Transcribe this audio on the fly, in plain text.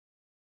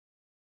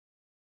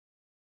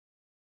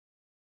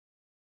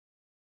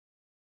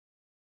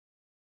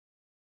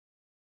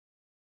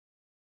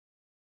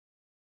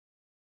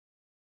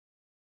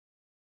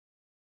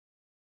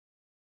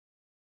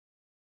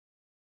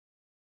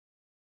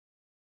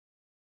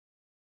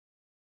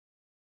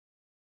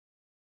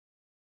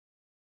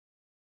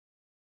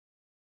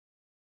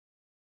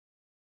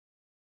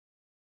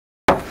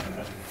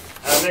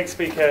Our next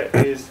speaker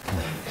is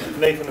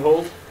Nathan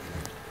Hall.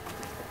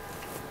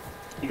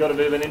 You got a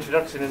bit of an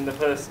introduction in the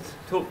first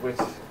talk, which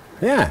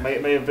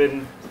may have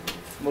been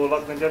more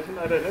luck than judgment.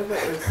 I don't know, but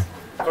it was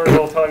very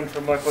well timed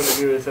from my point of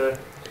view as a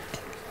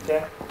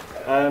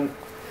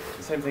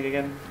same thing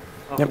again.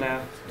 Half an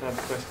hour time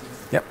for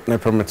questions. Yep, no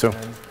problem at all.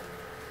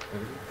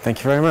 Thank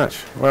you very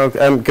much. Well,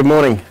 good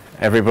morning,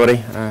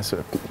 everybody. It's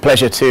a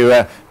pleasure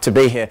to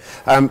be here.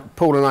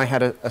 Paul and I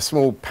had a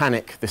small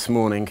panic this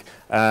morning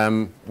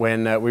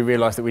when we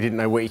realised that we didn't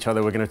know what each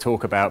other were going to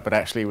talk about, but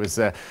actually was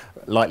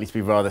likely to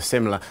be rather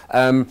similar.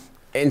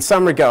 In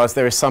some regards,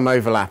 there is some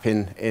overlap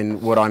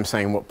in what I'm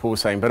saying and what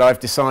Paul's saying, but I've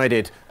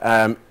decided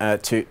to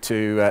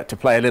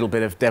play a little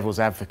bit of devil's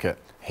advocate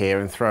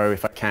here and throw,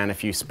 if I can, a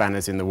few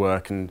spanners in the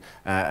work and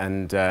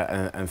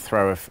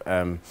throw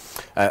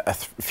a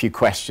few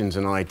questions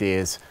and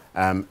ideas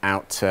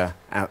out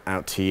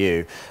to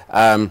you.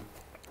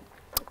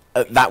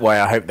 That way,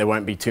 I hope there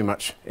won't be too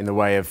much in the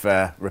way of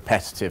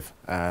repetitive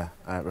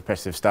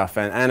stuff.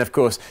 And of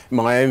course,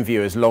 my own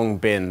view has long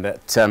been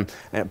that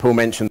Paul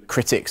mentioned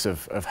critics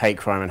of hate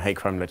crime and hate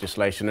crime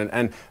legislation,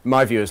 and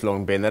my view has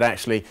long been that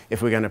actually,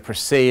 if we're going to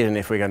proceed and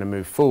if we're going to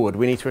move forward,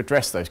 we need to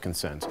address those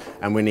concerns,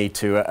 and we need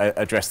to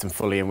address them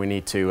fully, and we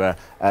need to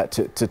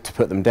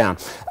put them down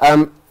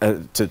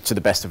to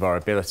the best of our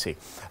ability.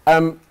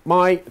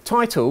 My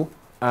title,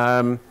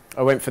 I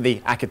went for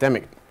the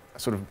academic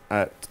sort of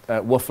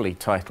waffly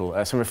title,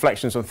 some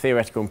reflections on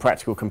theoretical and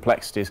practical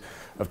complexities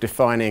of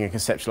defining and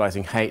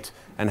conceptualizing hate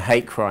and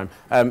hate crime.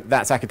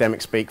 That's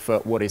academic speak for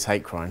what is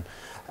hate crime.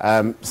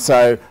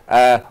 So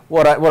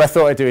what I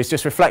thought I'd do is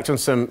just reflect on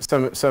some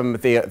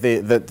of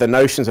the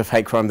notions of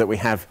hate crime that we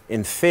have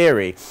in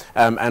theory,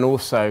 and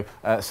also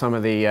some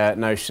of the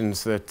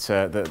notions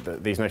that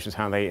these notions,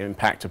 how they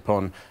impact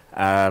upon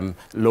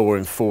law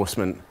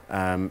enforcement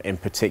in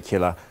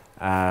particular.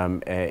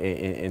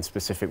 In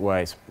specific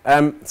ways.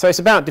 So it's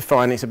about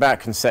defining, it's about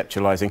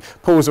conceptualizing.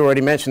 Paul's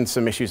already mentioned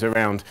some issues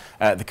around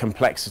the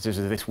complexities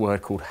of this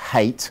word called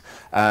hate,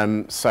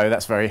 so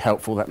that's very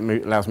helpful. That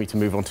allows me to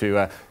move on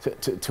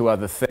to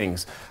other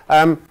things.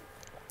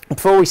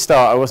 Before we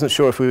start, I wasn't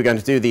sure if we were going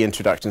to do the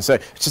introduction, so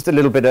just a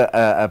little bit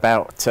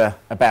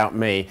about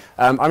me.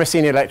 I'm a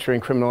senior lecturer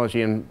in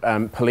criminology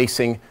and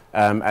policing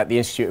at the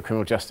Institute of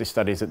Criminal Justice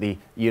Studies at the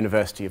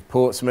University of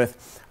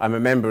Portsmouth. I'm a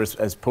member,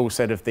 as Paul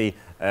said, of the,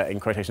 in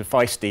quotation,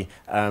 feisty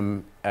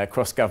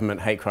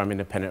cross-government hate crime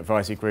independent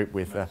advisory group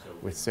with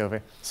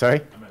Sylvia. Sorry?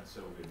 I meant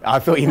Sylvia. I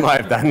thought you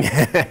might have done.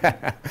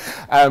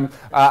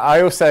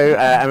 I also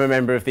am a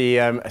member of the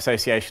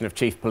Association of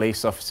Chief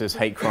Police Officers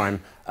Hate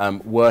Crime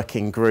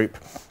Working Group.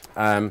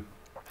 A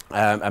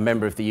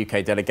member of the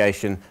UK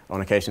delegation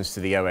on occasions to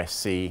the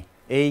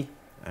OSCE,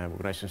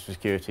 Organisation for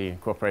Security and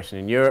Cooperation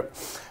in Europe,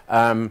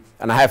 and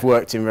I have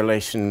worked in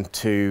relation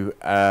to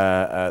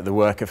the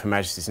work of Her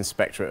Majesty's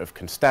Inspectorate of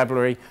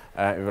Constabulary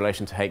in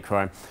relation to hate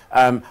crime,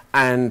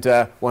 and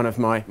one of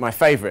my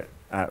favourite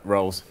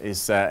roles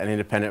is an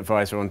independent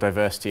advisor on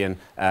diversity and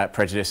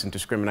prejudice and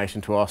discrimination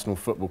to Arsenal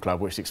Football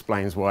Club, which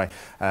explains why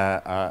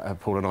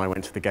Paul and I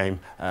went to the game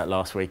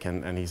last week,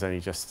 and he's only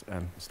just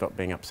stopped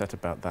being upset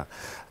about that.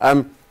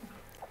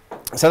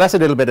 So that's a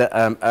little bit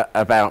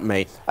about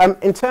me.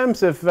 In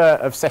terms of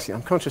setting,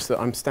 I'm conscious that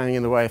I'm standing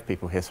in the way of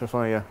people here, so if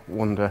I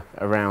wander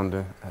around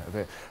a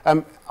bit.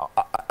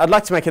 I'd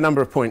like to make a number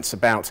of points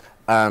about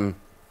our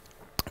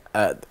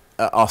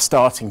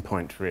starting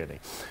point, really.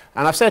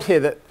 And I've said here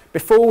that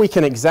before we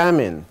can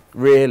examine,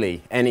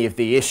 really, any of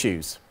the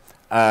issues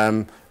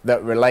that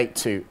relate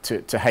to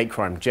hate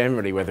crime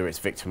generally, whether it's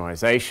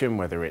victimization,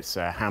 whether it's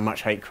how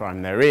much hate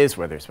crime there is,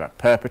 whether it's about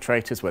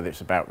perpetrators, whether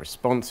it's about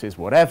responses,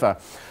 whatever,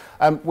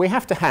 we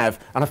have to have,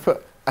 and I've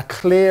put a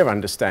clear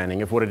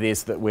understanding of what it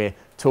is that we're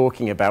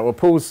talking about. Well,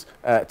 Paul's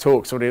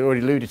talks already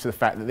alluded to the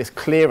fact that this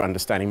clear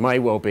understanding may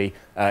well be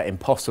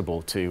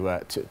impossible to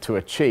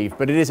achieve,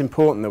 but it is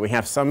important that we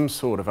have some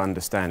sort of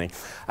understanding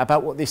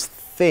about what this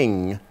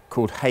thing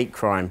called hate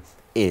crime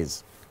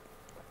is.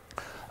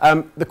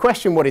 The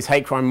question, what is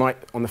hate crime, might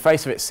on the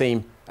face of it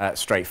seem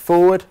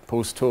straightforward.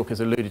 Paul's talk has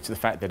alluded to the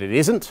fact that it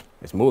isn't.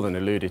 It's more than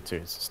alluded to.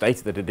 It's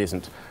stated that it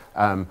isn't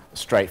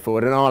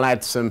straightforward. And I'll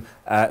add some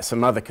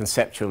other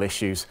conceptual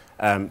issues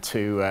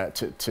to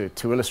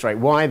illustrate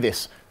why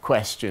this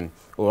question,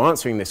 or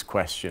answering this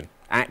question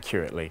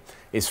accurately,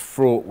 is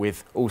fraught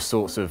with all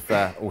sorts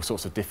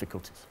of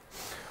difficulties.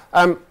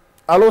 I'll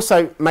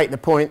also make the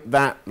point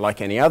that,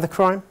 like any other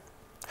crime,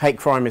 hate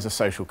crime is a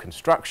social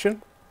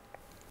construction.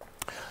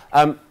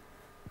 But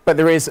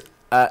there is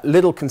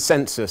little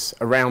consensus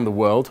around the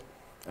world,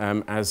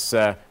 as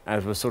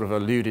was sort of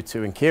alluded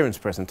to in Kieran's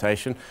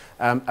presentation,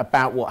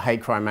 about what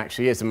hate crime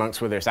actually is,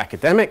 amongst whether it's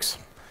academics,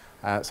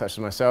 such as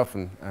myself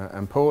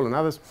and Paul and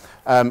others,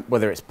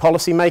 whether it's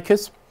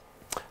policymakers,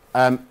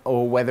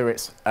 or whether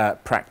it's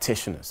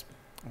practitioners.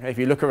 Okay, if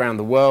you look around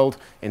the world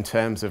in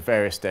terms of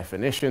various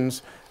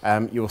definitions,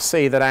 you'll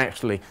see that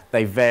actually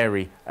they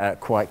vary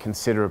quite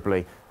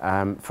considerably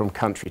from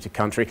country to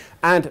country,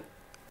 and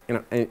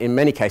in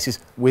many cases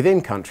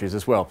within countries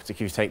as well,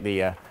 particularly if you take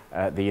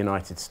the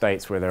United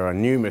States, where there are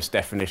numerous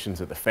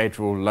definitions at the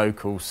federal,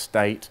 local,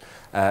 state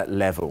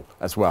level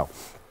as well.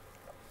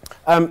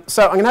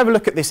 So I'm going to have a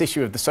look at this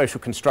issue of the social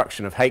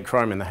construction of hate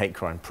crime and the hate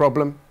crime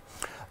problem,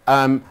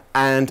 and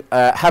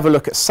have a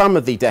look at some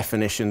of the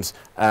definitions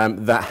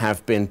that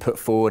have been put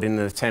forward in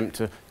an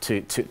attempt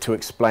to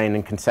explain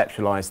and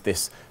conceptualize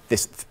this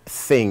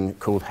thing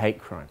called hate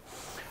crime.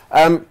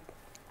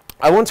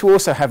 I want to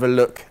also have a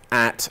look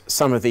at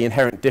some of the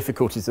inherent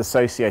difficulties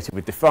associated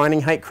with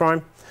defining hate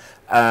crime,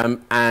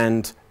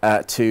 and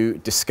to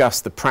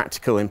discuss the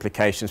practical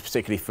implications,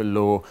 particularly for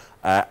law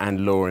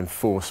and law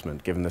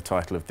enforcement. Given the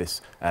title of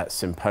this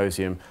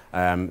symposium,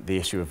 the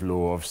issue of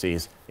law obviously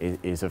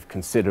is of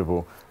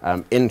considerable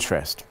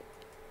interest.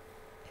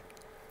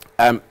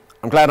 I'm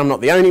glad I'm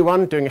not the only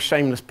one doing a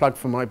shameless plug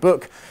for my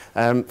book.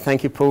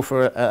 Thank you, Paul,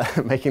 for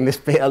making this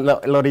bit a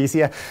lot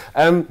easier.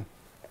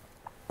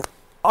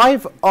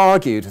 I've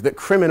argued that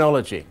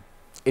criminology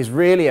is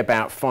really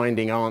about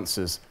finding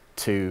answers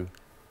to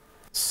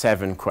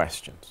 7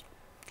 questions.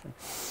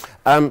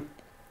 Okay.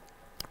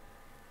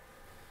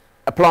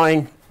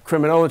 Applying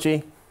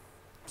criminology,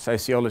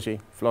 sociology,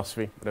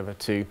 philosophy, whatever,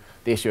 to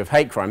the issue of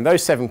hate crime.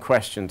 Those 7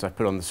 questions I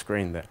put on the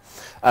screen there.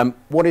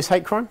 What is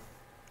hate crime?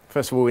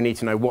 First of all, we need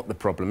to know what the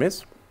problem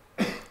is.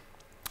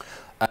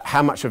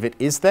 How much of it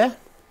is there?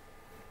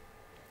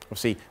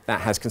 Obviously,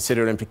 that has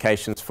considerable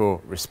implications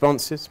for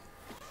responses.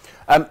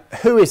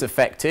 Who is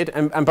affected,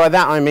 and by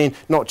that I mean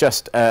not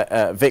just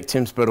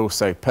victims but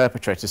also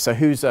perpetrators. So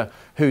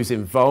who's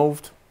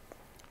involved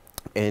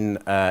in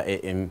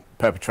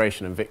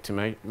perpetration and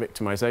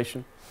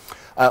victimization?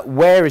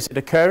 Where is it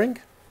occurring?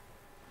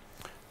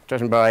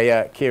 Judging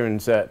by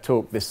Kieran's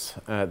talk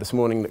this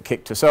morning that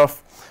kicked us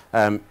off,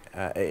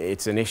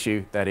 it's an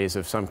issue that is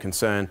of some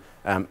concern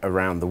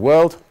around the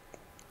world.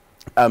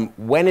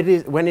 When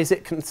is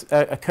it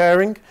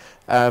occurring?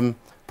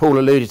 Paul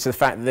alluded to the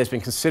fact that there's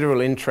been considerable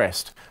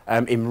interest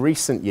in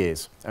recent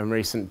years and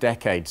recent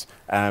decades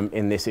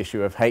in this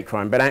issue of hate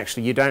crime, but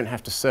actually you don't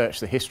have to search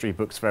the history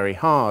books very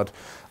hard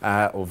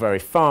or very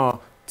far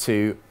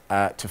to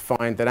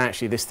find that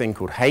actually this thing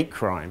called hate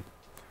crime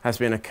has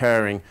been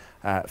occurring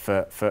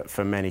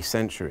for many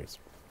centuries.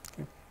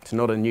 It's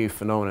not a new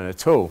phenomenon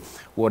at all.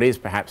 What is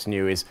perhaps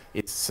new is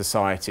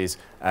society's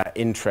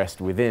interest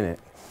within it.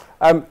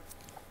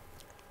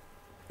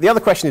 The other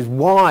question is,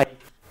 why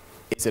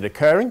is it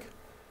occurring?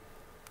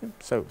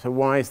 So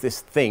why is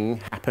this thing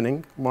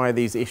happening? Why are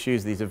these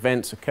issues, these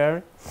events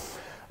occurring?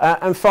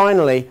 And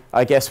finally,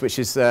 I guess, which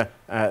is the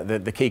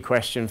key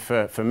question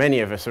for many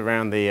of us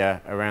around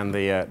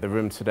the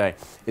room today,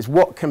 is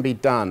what can be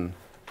done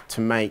to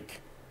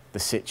make the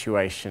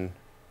situation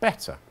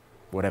better,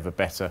 whatever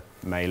better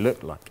may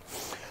look like.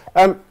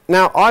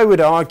 Now, I would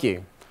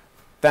argue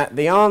that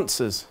the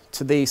answers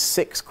to these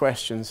 6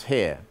 questions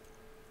here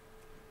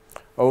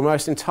are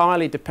almost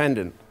entirely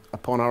dependent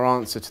upon our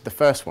answer to the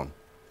first one.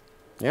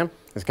 Yeah,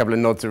 there's a couple of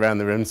nods around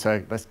the room,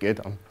 so that's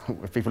good.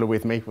 People are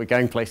with me. We're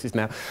going places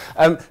now.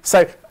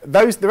 So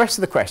the rest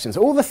of the questions,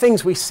 all the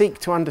things we seek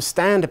to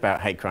understand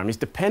about hate crime is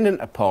dependent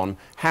upon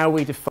how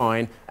we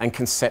define and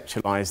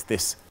conceptualize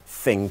this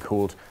thing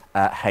called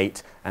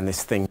hate and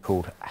this thing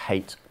called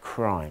hate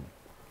crime.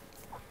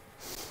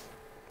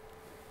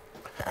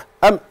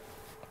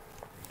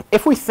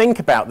 If we think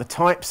about the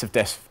types of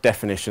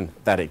definition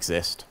that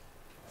exist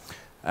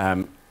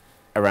around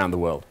the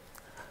world,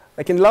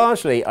 they can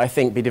largely, I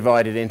think, be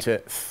divided into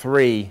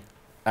three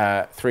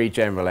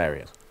general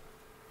areas.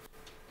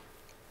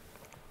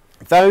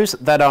 Those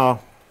that are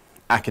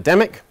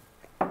academic,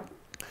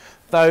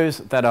 those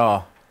that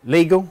are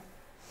legal,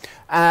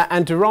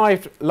 and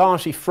derived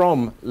largely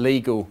from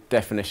legal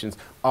definitions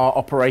are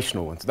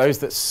operational ones, those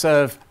that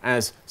serve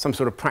as some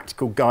sort of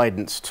practical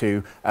guidance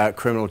to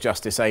criminal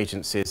justice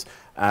agencies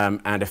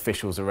and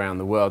officials around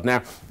the world.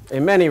 Now,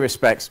 in many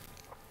respects,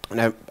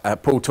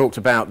 Paul talked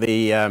about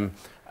the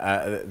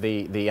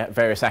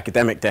various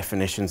academic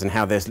definitions and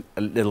how there's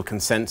a little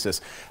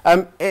consensus.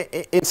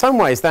 In some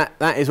ways,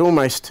 that is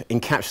almost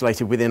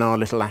encapsulated within our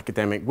little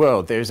academic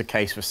world. There is a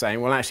case for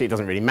saying, well, actually, it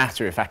doesn't really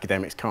matter if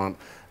academics can't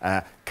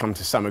come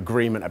to some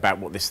agreement about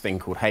what this thing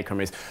called hate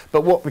crime is.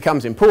 But what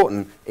becomes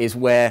important is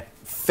where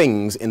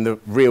things in the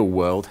real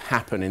world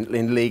happen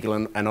in legal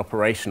and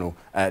operational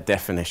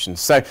definitions.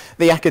 So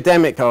the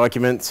academic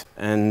argument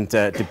and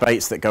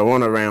debates that go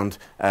on around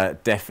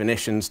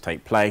definitions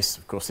take place,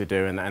 of course they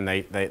do, and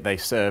they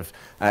serve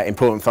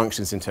important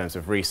functions in terms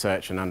of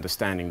research and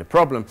understanding the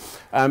problem.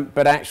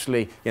 But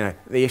actually, you know,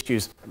 the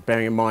issues,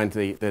 bearing in mind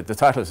the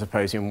title of the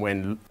symposium,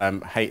 When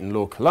Hate and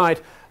Law Collide,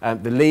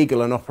 the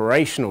legal and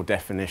operational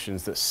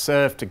definitions that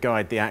serve to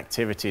guide the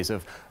activities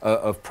of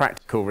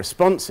practical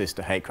responses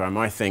to hate crime,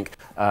 I think,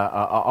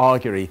 are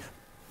arguably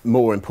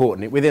more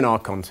important within our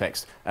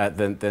context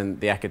than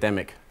the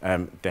academic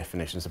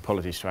definitions.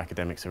 Apologies to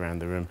academics around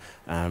the room.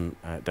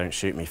 Don't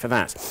shoot me for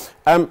that.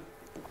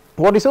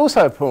 What is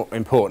also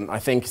important, I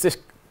think, is this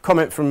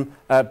comment from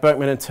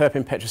Berkman and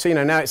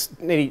Turpin-Petrosino. Now, it's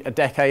nearly a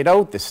decade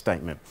old, this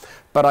statement,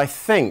 but I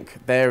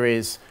think there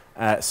is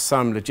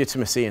some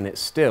legitimacy in it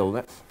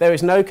still, there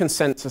is no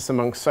consensus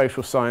among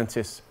social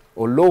scientists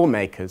or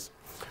lawmakers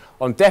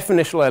on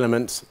definitional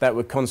elements that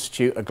would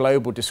constitute a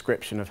global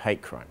description of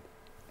hate crime.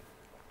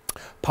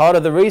 Part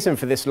of the reason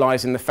for this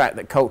lies in the fact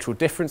that cultural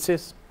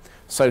differences,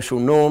 social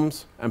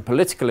norms and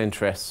political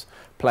interests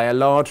play a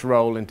large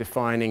role in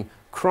defining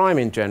crime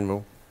in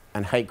general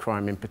and hate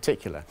crime in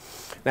particular.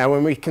 Now,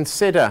 when we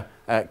consider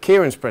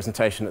Kieran's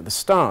presentation at the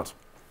start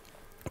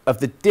of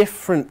the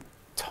different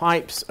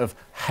types of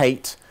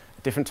hate,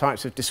 different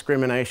types of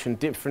discrimination,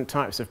 different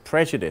types of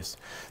prejudice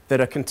that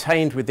are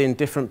contained within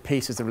different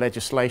pieces of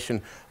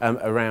legislation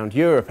around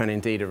Europe and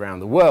indeed around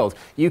the world,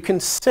 you can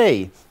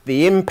see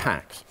the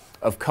impact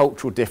of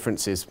cultural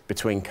differences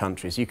between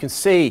countries. You can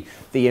see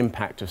the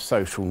impact of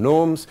social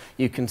norms.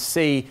 You can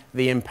see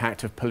the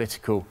impact of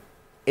political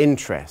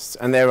interests.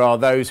 And there are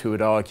those who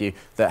would argue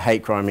that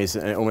hate crime is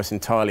almost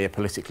entirely a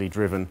politically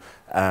driven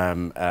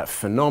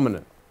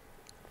phenomenon.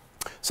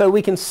 So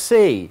we can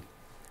see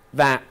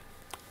that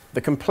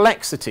the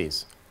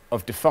complexities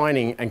of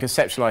defining and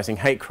conceptualizing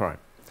hate crime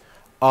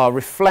are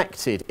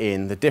reflected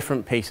in the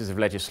different pieces of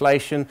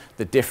legislation,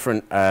 the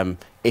different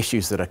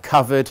issues that are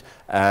covered,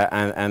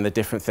 and the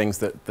different things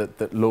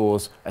that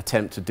laws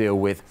attempt to deal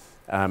with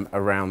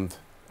around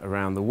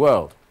the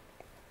world.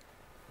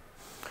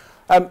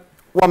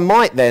 One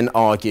might then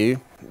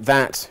argue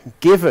that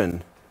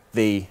given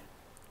the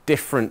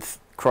different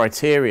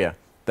criteria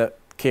that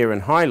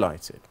Kieran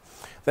highlighted,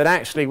 that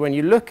actually when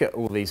you look at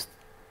all these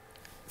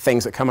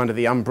things that come under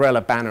the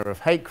umbrella banner of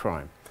hate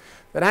crime,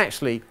 that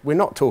actually we're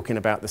not talking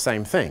about the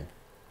same thing.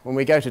 When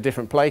we go to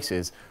different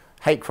places,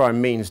 hate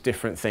crime means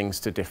different things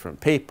to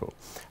different people.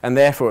 And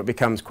therefore it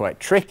becomes quite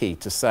tricky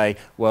to say,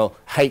 well,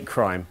 hate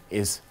crime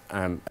is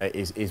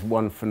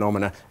one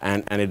phenomena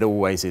and it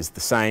always is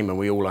the same and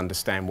we all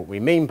understand what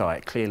we mean by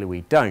it. Clearly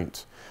we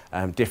don't.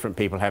 Different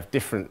people have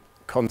different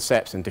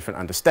concepts and different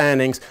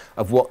understandings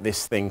of what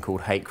this thing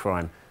called hate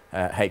crime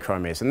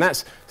is. And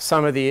those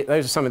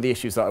are some of the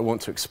issues that I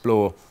want to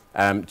explore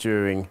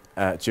during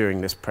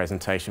this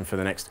presentation for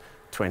the next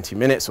 20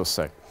 minutes or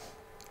so.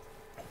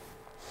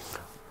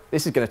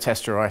 This is going to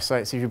test your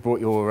eyesight. See if you brought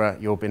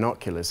your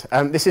binoculars.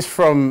 This is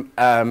from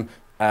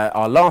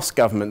our last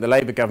government, the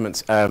Labour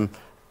government's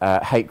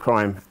hate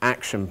crime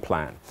action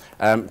plan.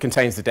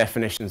 Contains the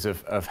definitions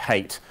of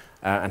hate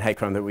and hate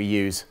crime that we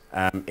use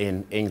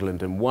in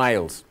England and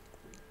Wales.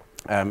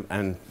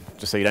 And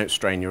just so you don't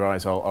strain your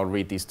eyes, I'll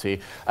read these to you.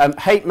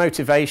 Hate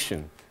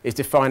motivation is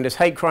defined as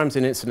hate crimes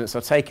and incidents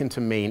are taken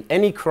to mean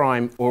any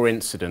crime or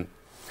incident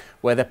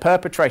where the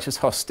perpetrator's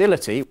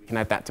hostility, we can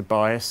add that to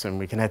bias and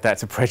we can add that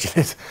to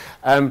prejudice,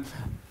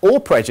 or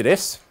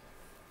prejudice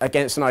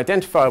against an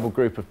identifiable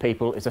group of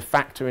people is a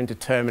factor in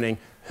determining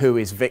who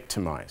is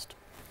victimised.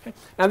 Okay.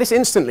 Now this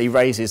instantly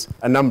raises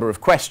a number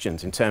of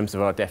questions in terms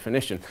of our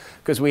definition,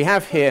 because we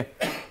have here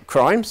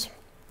crimes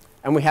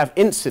and we have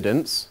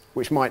incidents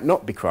which might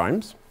not be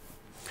crimes.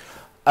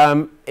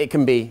 It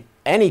can be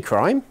any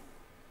crime.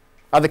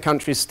 Other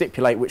countries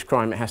stipulate which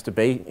crime it has to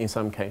be in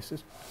some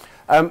cases.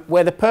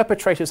 Where the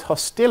perpetrator's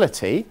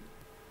hostility,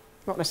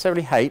 not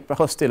necessarily hate, but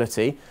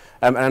hostility,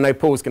 and I know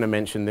Paul's going to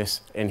mention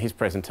this in his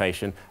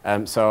presentation,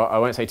 so I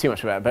won't say too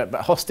much about it,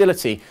 but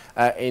hostility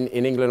in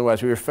England and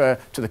Wales, we refer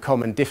to the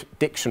common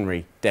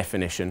dictionary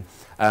definition,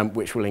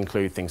 which will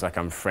include things like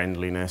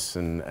unfriendliness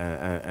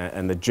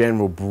and the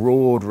general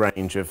broad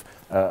range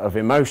of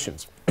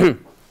emotions.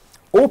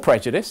 Or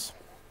prejudice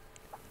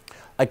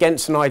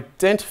against an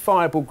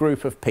identifiable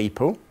group of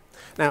people.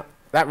 Now,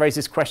 that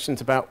raises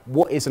questions about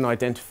what is an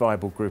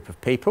identifiable group of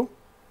people.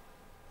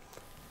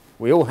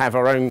 We all have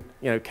our own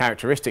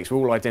characteristics. We're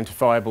all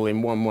identifiable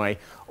in one way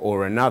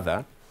or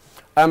another.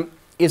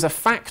 Is a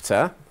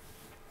factor,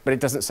 but it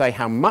doesn't say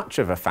how much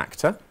of a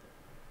factor.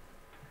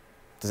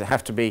 Does it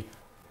have to be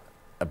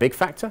a big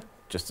factor?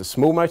 Just a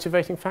small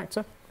motivating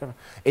factor?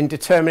 In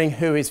determining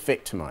who is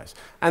victimised.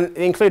 And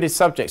the included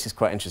subjects is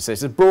quite interesting.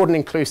 It's a broad and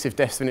inclusive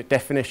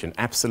definition.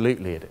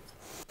 Absolutely it is.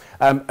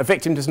 A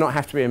victim does not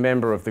have to be a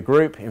member of the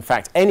group. In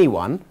fact,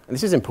 anyone, and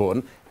this is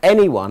important,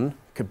 anyone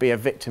could be a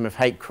victim of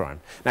hate crime.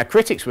 Now,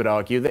 critics would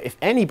argue that if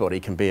anybody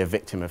can be a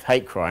victim of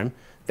hate crime,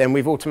 then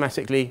we've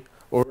automatically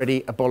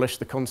already abolished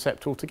the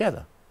concept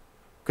altogether,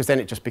 because then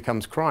it just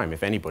becomes crime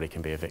if anybody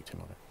can be a victim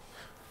of it.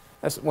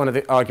 That's one of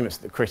the arguments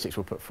that critics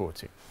will put forward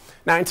to.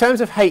 Now, in terms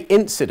of hate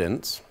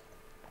incidents,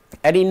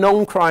 any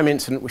non-crime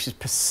incident which is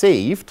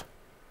perceived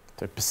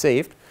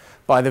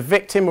by the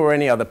victim or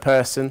any other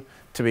person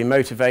to be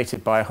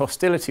motivated by a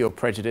hostility or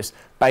prejudice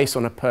based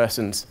on a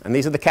person's, and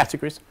these are the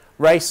categories,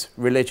 race,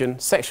 religion,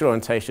 sexual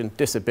orientation,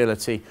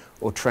 disability,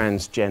 or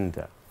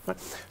transgender. Right?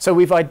 So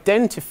we've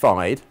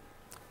identified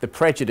the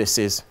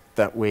prejudices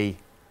that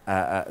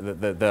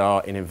that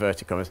are, in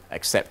inverted commas,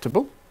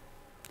 acceptable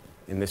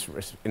in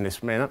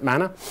this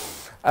manner.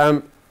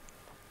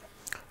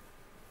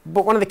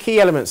 But one of the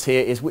key elements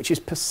here is which is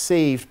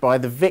perceived by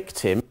the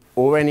victim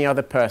or any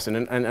other person,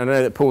 and I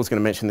know that Paul's going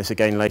to mention this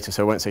again later,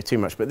 so I won't say too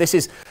much, but this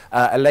is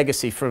a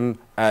legacy from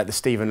the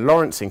Stephen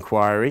Lawrence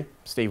inquiry.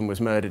 Stephen was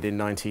murdered in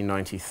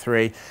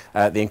 1993.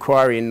 The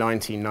inquiry in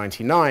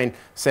 1999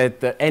 said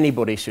that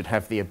anybody should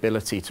have the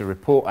ability to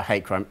report a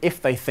hate crime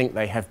if they think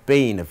they have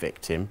been a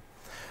victim,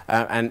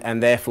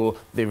 and therefore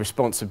the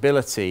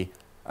responsibility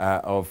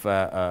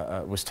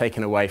was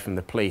taken away from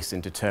the police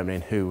in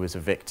determining who was a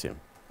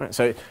victim. Right?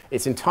 So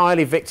it's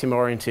entirely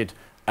victim-oriented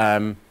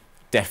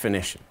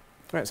definition.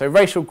 Right, so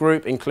racial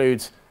group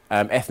includes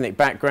ethnic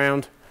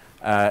background,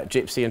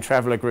 gypsy and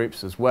traveller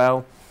groups as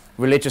well.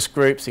 Religious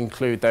groups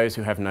include those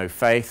who have no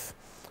faith,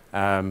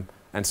 and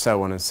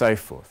so on and so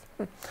forth.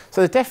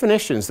 So the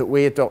definitions that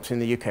we adopt in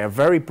the UK are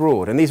very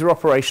broad, and these are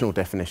operational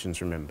definitions,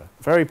 remember,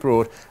 very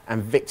broad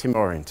and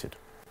victim-oriented.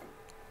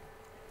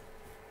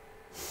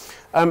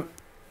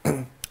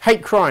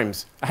 Hate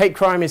crimes. A hate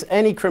crime is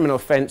any criminal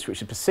offence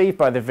which is perceived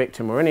by the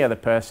victim or any other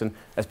person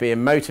as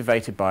being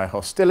motivated by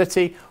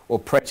hostility or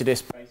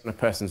prejudice based on a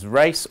person's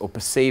race or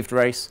perceived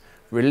race,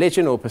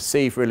 religion or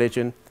perceived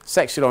religion,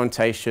 sexual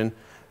orientation,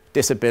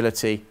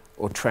 disability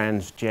or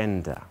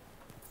transgender.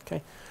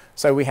 Okay?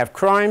 So we have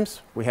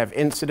crimes, we have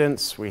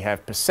incidents, we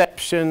have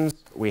perceptions,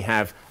 we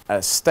have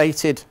a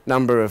stated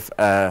number of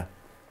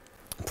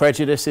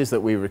prejudices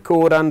that we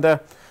record under.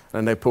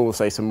 I know Paul will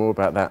say some more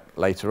about that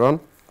later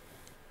on.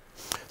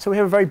 So we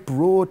have a very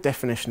broad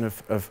definition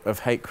of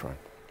hate crime.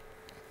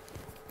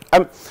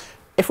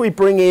 If we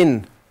bring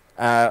in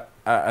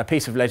a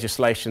piece of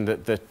legislation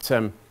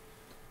that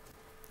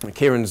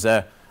Kieran's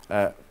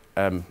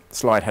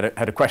slide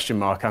had a question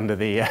mark under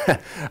the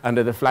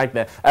under the flag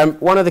there.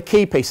 One of the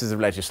key pieces of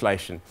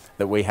legislation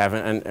that we have,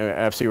 and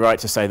absolutely right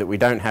to say that we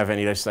don't have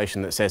any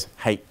legislation that says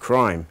hate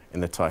crime in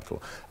the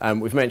title.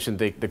 We've mentioned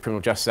the Criminal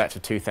Justice Act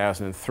of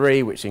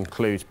 2003, which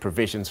includes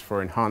provisions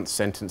for enhanced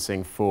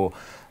sentencing for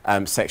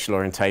sexual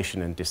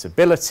orientation and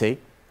disability.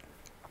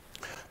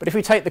 But if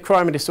we take the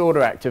Crime and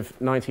Disorder Act of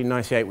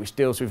 1998, which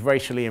deals with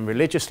racially and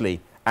religiously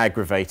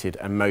aggravated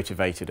and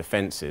motivated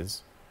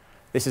offences,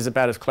 this is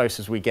about as close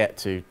as we get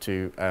to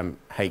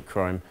hate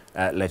crime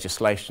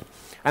legislation.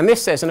 And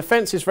this says an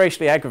offence is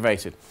racially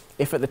aggravated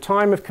if at the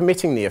time of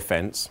committing the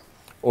offence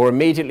or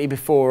immediately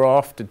before or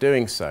after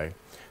doing so,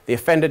 the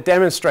offender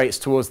demonstrates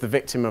towards the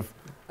victim of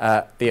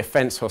the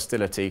offence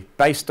hostility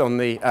based on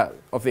the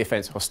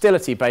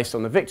hostility based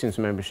on the victim's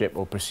membership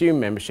or presumed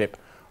membership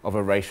of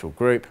a racial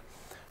group.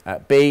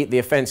 B, the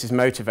offence is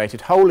motivated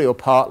wholly or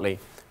partly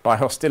by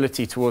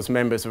hostility towards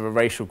members of a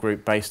racial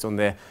group based on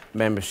their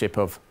membership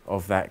of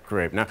that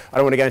group. Now, I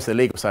don't want to go into the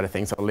legal side of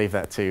things, I'll leave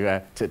that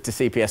to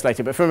CPS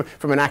later, but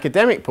from an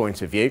academic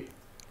point of view,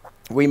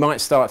 we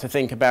might start to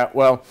think about,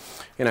 well,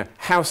 you know,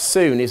 how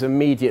soon is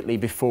immediately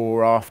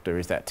before or after?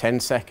 Is that 10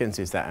 seconds?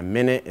 Is that a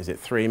minute? Is it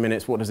 3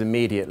 minutes? What does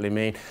immediately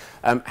mean?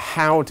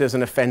 How does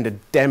an offender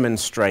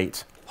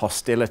demonstrate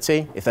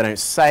hostility? If they don't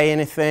say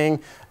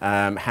anything,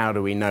 how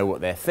do we know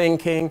what they're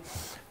thinking?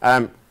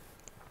 You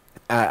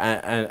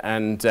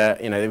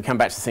know, we come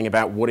back to the thing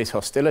about what is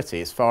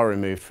hostility. It's far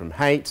removed from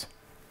hate.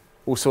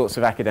 All sorts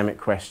of academic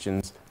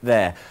questions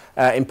there.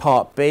 In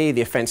Part B,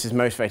 the offence is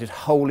motivated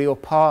wholly or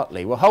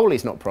partly. Well, wholly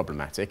is not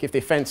problematic. If the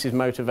offence is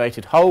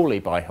motivated wholly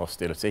by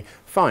hostility,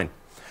 fine.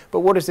 But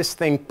what does this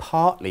thing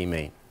partly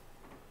mean?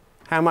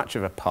 How much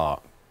of a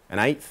part? An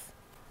eighth?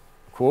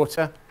 A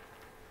quarter?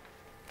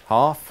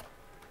 Half?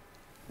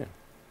 Yeah.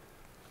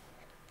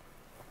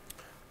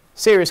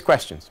 Serious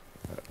questions.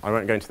 I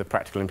won't go into the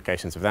practical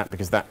implications of that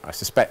because that, I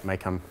suspect, may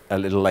come a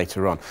little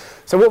later on.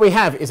 So what we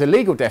have is a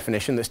legal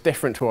definition that's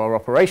different to our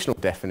operational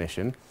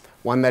definition,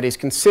 one that is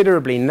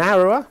considerably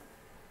narrower,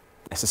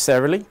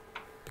 necessarily,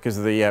 because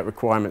of the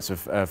requirements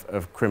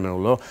of criminal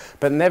law,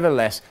 but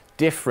nevertheless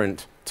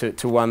different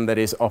to one that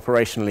is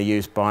operationally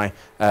used by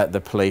the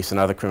police and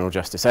other criminal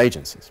justice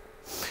agencies.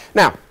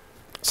 Now,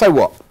 so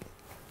what?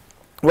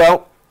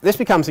 Well, this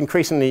becomes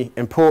increasingly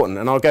important,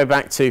 and I'll go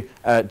back to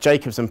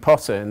Jacobs and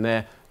Potter in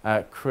their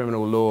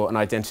Criminal Law and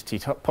Identity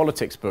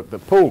Politics book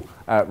that Paul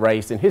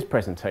raised in his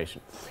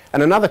presentation.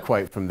 And another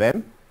quote from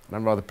them, and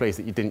I'm rather pleased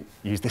that you didn't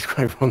use this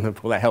quote from them,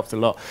 Paul, that helped a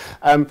lot,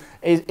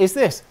 is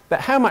this,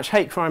 that how much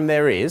hate crime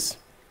there is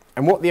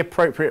and what the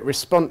appropriate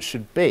response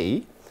should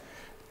be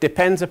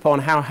depends upon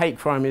how hate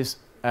crime is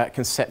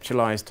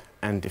conceptualised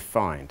and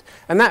defined.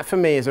 And that, for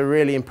me, is a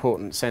really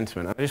important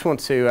sentiment. I just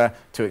want to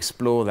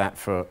explore that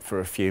for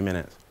a few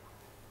minutes.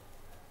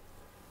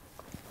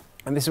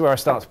 And this is where I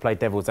start to play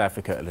devil's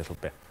advocate a little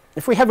bit.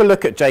 If we have a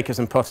look at Jacobs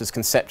and Potter's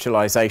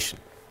conceptualisation,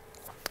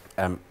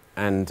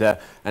 and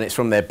it's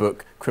from their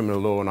book, Criminal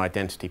Law and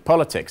Identity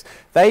Politics,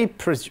 they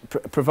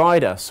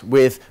provide us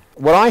with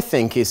what I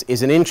think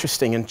is an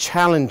interesting and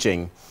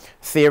challenging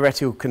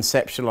theoretical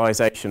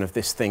conceptualisation of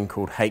this thing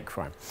called hate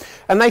crime.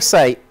 And they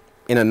say,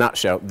 in a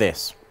nutshell,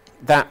 this,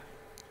 that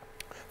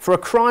for a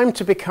crime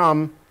to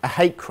become a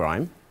hate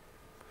crime,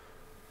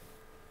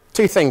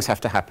 two things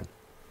have to happen.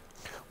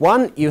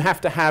 One, you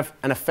have to have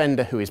an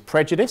offender who is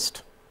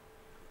prejudiced,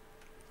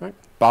 right?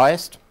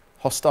 Biased,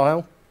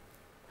 hostile,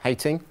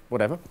 hating,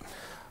 whatever.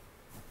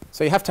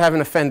 So you have to have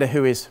an offender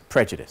who is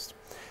prejudiced.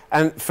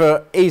 And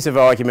for ease of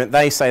argument,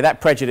 they say that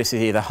prejudice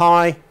is either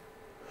high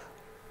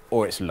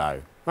or it's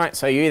low. Right?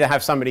 So you either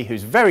have somebody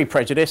who's very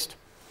prejudiced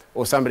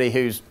or somebody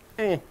who's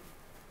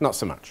not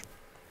so much.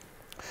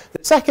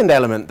 The second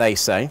element, they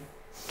say,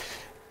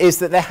 is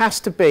that there has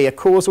to be a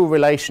causal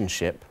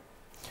relationship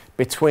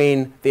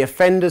between the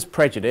offender's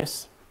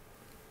prejudice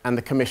and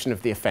the commission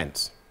of the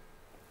offence.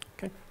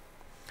 Okay?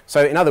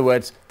 So in other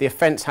words, the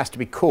offence has to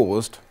be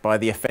caused by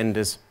the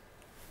offender's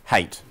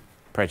hate,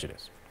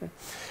 prejudice. Okay?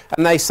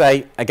 And they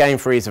say, again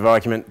for ease of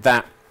argument,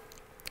 that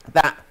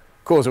that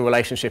causal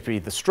relationship is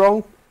either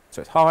strong,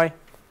 so it's high,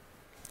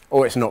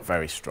 or it's not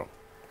very strong.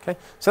 Okay?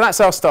 So that's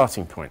our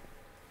starting point.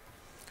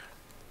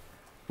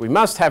 We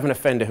must have an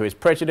offender who is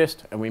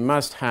prejudiced, and we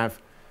must have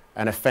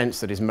an offence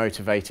that is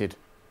motivated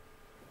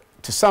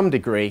to some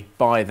degree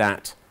by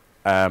that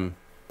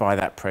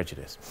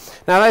prejudice.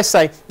 Now let's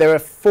say there are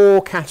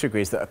 4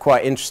 categories that are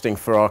quite interesting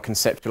for our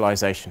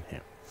conceptualisation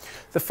here.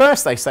 The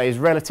first, they say, is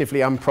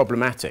relatively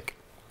unproblematic,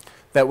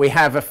 that we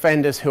have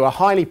offenders who are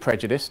highly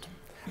prejudiced,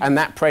 and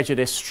that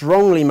prejudice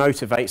strongly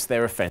motivates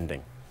their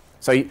offending.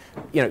 So, you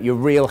know, your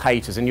real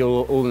haters, and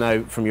you'll all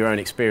know from your own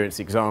experience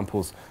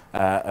examples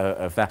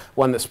of that.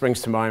 One that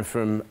springs to mind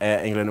from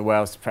England and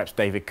Wales, perhaps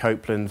David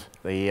Copeland,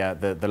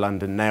 the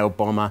London nail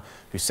bomber,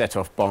 who set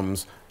off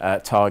bombs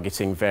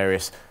targeting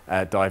various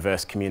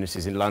diverse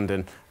communities in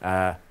London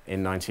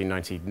in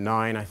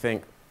 1999, I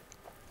think.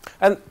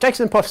 And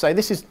Jacobson and Potter say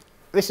this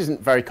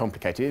isn't very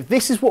complicated. If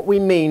this is what we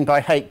mean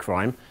by hate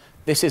crime,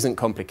 this isn't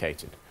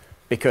complicated,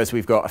 because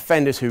we've got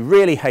offenders who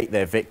really hate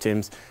their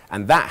victims,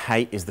 and that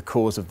hate is the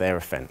cause of their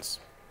offence.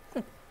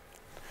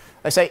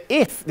 They say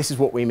if this is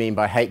what we mean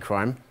by hate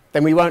crime,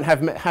 then we won't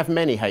have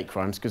many hate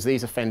crimes, because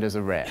these offenders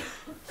are rare.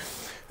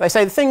 They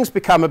say things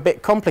become a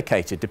bit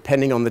complicated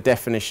depending on the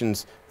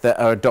definitions that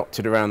are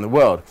adopted around the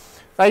world.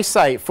 They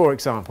say, for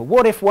example,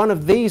 what if one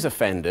of these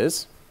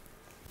offenders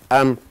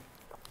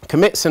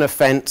commits an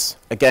offence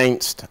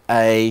against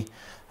a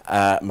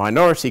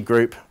minority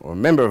group or a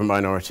member of a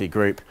minority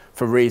group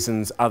for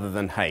reasons other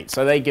than hate?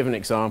 So they give an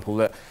example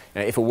that,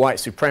 you know, if a white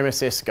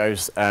supremacist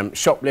goes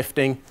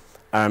shoplifting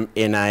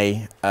in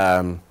a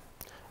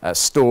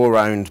store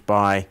owned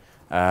by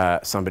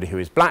somebody who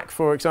is black,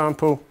 for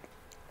example,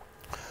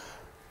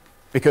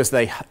 because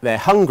they're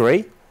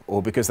hungry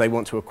or because they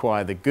want to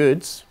acquire the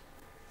goods,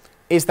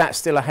 is that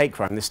still a hate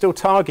crime? They're still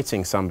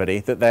targeting somebody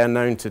that they're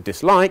known to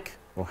dislike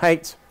or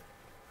hate,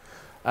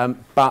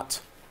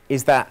 but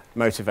is that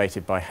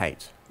motivated by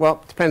hate? Well,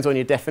 it depends on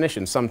your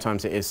definition.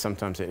 Sometimes it is,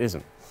 sometimes it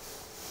isn't.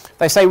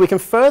 They say we can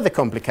further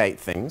complicate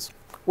things.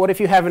 What if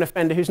you have an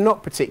offender who's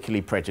not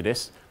particularly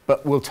prejudiced,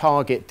 but will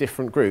target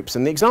different groups?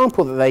 And the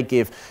example that they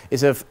give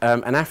is of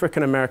an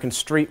African-American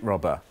street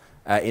robber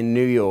in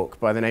New York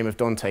by the name of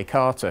Dante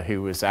Carter,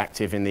 who was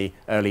active in the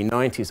early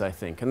 90s, I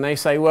think. And they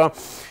say, well,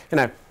 you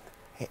know,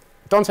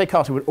 Dante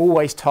Carter would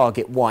always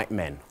target white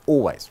men,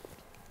 always.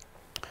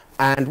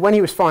 And when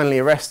he was finally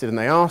arrested and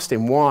they asked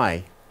him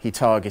why he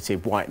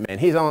targeted white men,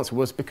 his answer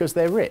was because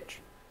they're rich.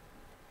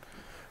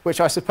 Which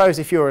I suppose,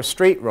 if you're a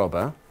street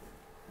robber,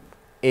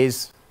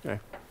 is, you know,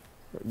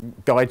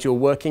 guide your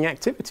working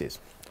activities.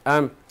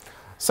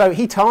 So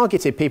he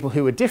targeted people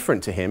who were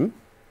different to him,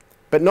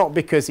 but not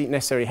because he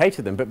necessarily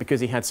hated them, but because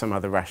he had some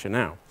other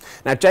rationale.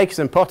 Now,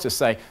 Jacobson and Potter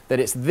say that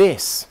it's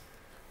this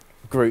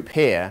group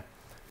here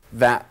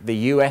that the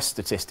US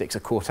statistics are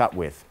caught up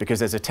with, because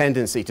there's a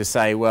tendency to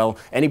say, well,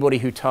 anybody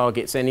who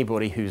targets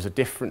anybody who's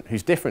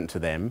different to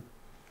them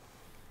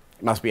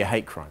must be a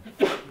hate crime.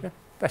 Yeah,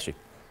 bless you.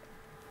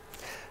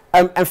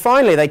 And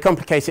finally, they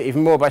complicate it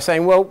even more by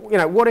saying, well, you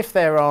know, what if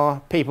there are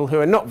people who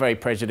are not very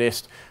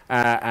prejudiced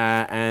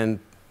and,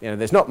 you know,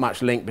 there's not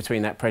much link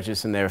between that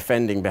prejudice and their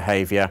offending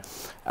behaviour,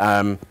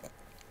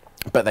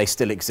 but they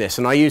still exist.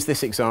 And I use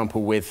this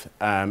example with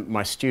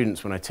my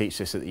students when I teach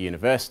this at the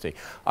university.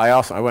 I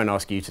won't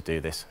ask you to do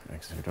this,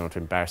 because I don't want to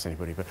embarrass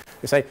anybody, but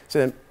I say to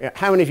them,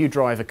 how many of you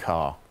drive a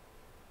car?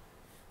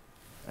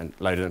 And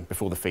a load of them,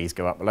 before the fees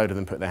go up, a load of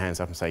them put their hands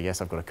up and say, yes,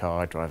 I've got a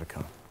car, I drive a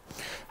car.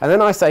 And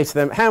then I say to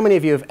them, how many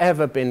of you have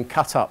ever been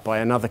cut up by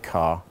another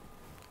car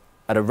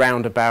at a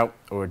roundabout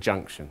or a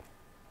junction?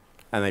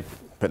 And they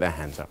put their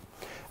hands up.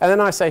 And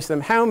then I say to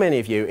them, how many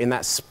of you, in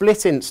that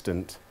split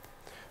instant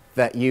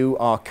that you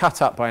are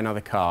cut up by another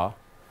car,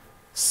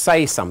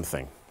 say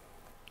something,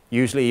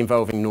 usually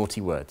involving naughty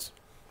words?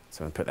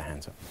 So they put their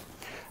hands up.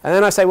 And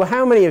then I say, well,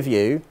 how many of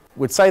you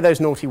would say those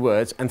naughty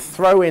words and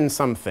throw in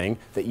something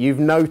that you've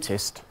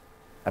noticed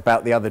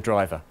about the other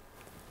driver?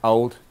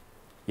 Old,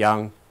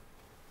 young,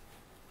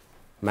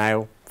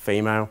 male,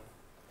 female.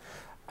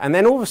 And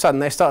then all of a sudden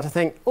they start to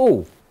think,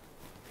 oh,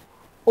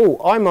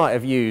 I might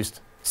have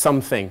used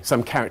something,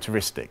 some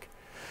characteristic.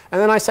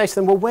 And then I say to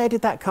them, well, where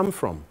did that come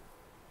from?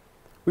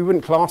 We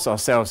wouldn't class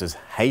ourselves as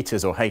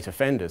haters or hate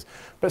offenders,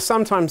 but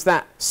sometimes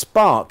that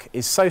spark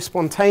is so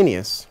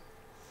spontaneous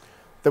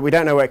that we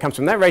don't know where it comes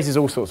from. That raises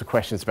all sorts of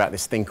questions about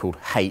this thing called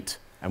hate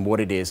and what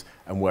it is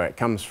and where it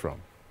comes from.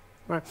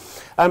 Right.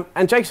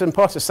 And Jacobson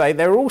Potter say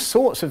there are all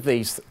sorts of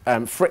these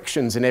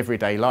frictions in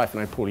everyday life. And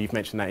I know, Paul, you've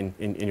mentioned that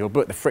in your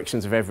book, the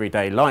frictions of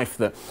everyday life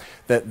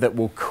that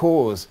will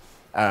cause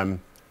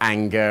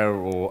anger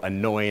or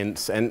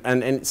annoyance, and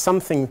it's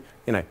something,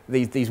 you know,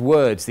 these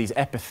words, these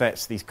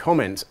epithets, these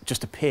comments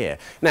just appear.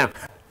 Now,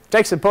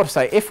 Jacobson Potter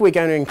say if we're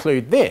going to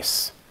include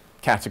this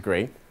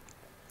category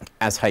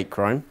as hate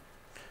crime,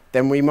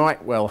 then we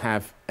might well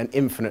have an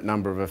infinite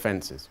number of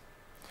offences.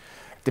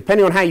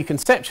 Depending on how you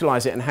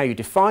conceptualise it and how you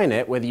define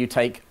it, whether you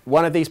take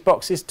one of these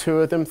boxes, two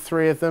of them,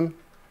 three of them,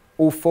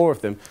 all four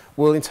of them,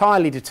 will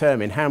entirely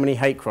determine how many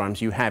hate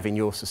crimes you have in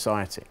your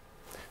society.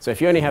 So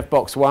if you only have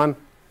box one,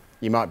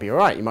 you might be all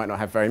right, you might not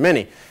have very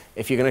many.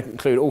 If you're going to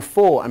include all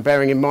four, and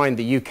bearing in mind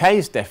the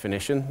UK's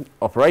definition,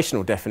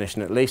 operational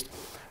definition at least,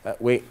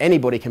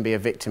 anybody can be a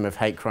victim of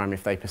hate crime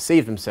if they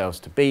perceive themselves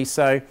to be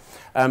so.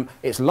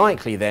 It's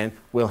likely then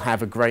we'll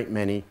have a great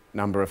many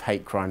number of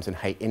hate crimes and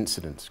hate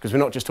incidents, because we're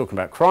not just talking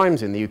about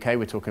crimes in the UK,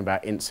 we're talking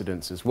about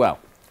incidents as well.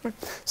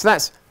 So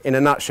that's, in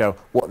a nutshell,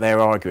 what they're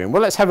arguing.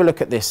 Well, let's have a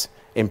look at this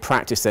in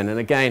practice then. And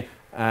again,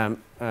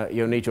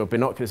 you'll need your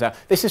binoculars out.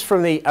 This is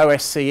from the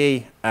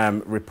OSCE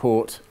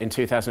report in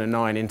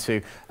 2009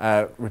 into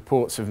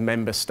reports of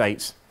member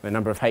states, the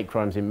number of hate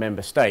crimes in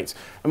member states.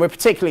 And we're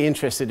particularly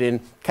interested in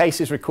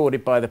cases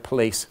recorded by the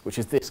police, which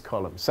is this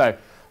column. So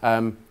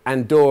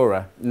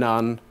Andorra,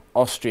 none.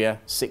 Austria,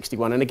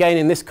 61. And again,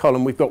 in this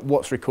column, we've got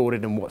what's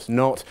recorded and what's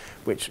not,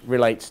 which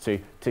relates to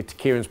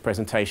Kieran's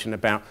presentation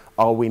about,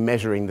 are we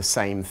measuring the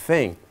same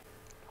thing?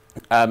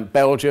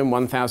 Belgium,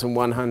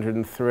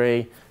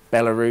 1,103.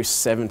 Belarus,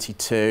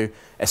 72.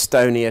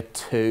 Estonia,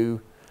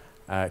 2.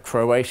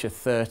 Croatia,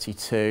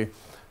 32.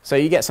 So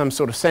you get some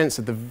sort of sense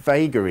of the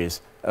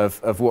vagaries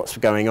of what's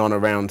going on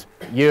around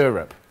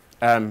Europe.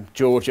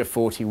 Georgia,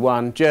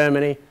 41.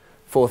 Germany,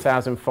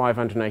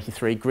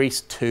 4,583. Greece,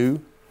 2.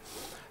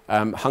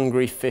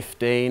 Hungary,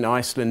 15.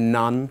 Iceland,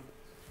 none.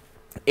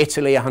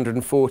 Italy,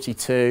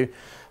 142.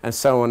 And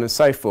so on and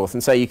so forth.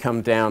 And so you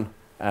come down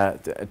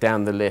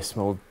the list,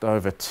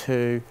 Moldova,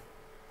 2.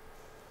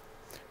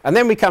 And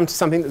then we come to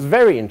something that's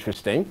very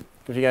interesting,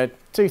 because you go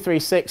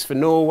 236 for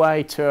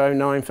Norway,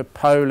 209 for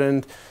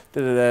Poland,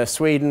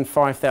 Sweden,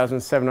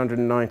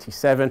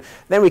 5,797.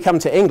 Then we come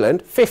to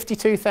England,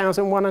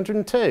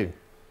 52,102.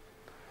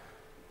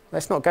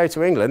 Let's not go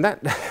to England.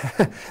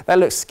 That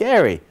looks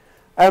scary.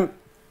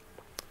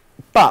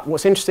 But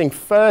what's interesting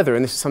further,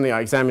 and this is something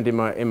I examined in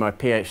my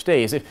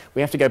PhD, is if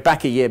we have to go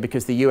back a year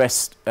because the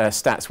US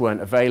stats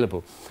weren't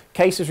available.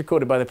 Cases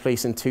recorded by the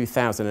police in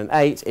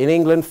 2008. In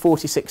England,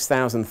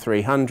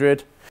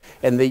 46,300.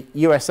 In the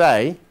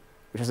USA,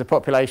 which has a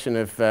population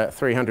of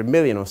 300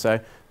 million or so,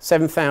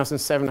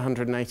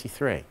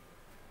 7,783.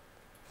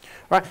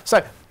 Right,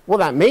 so what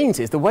that means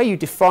is the way you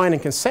define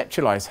and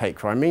conceptualise hate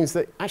crime means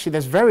that actually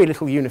there's very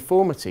little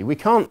uniformity. We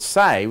can't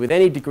say with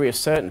any degree of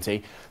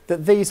certainty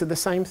that these are the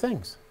same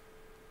things.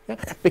 Yeah?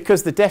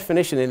 Because the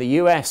definition in the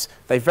US,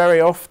 they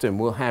very often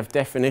will have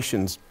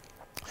definitions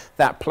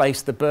that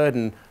place the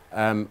burden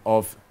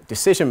of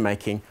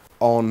decision-making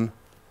on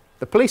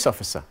the police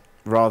officer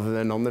rather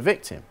than on the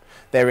victim.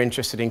 They're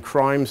interested in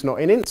crimes,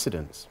 not in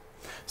incidents.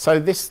 So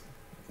this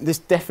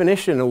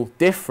definitional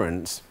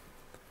difference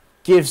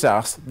gives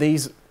us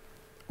these,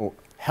 or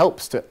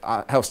helps to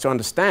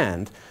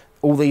understand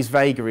all these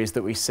vagaries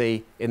that we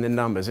see in the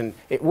numbers. And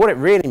what it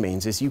really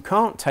means is you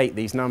can't take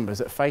these numbers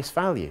at face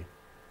value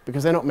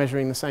because they're not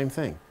measuring the same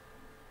thing.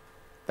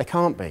 They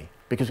can't be,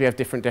 because we have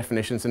different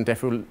definitions and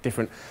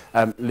different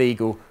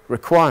legal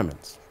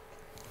requirements.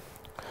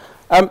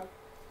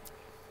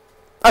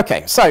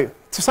 Okay, so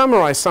to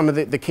summarise some of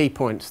the key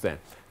points then.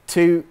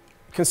 To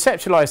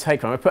conceptualise hate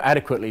crime, I put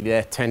adequately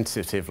there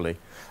tentatively,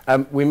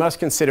 we must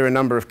consider a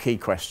number of key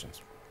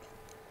questions.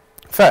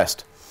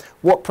 First,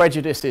 what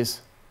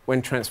prejudices,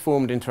 when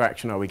transformed into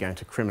action, are we going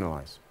to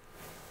criminalise?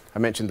 I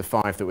mentioned the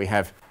 5 that we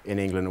have in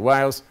England and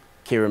Wales.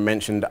 Kieran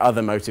mentioned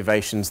other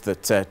motivations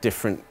that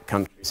different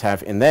countries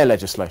have in their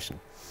legislation.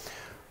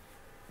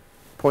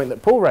 Point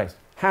that Paul raised.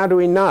 How do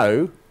we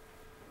know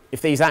if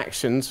these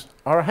actions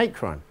are a hate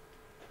crime?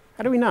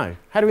 How do we know?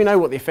 How do we know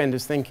what the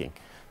offender's thinking?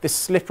 This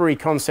slippery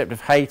concept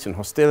of hate and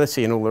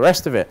hostility and all the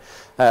rest of it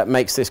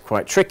makes this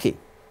quite tricky.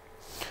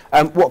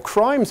 What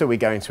crimes are we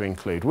going to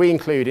include? We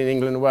include in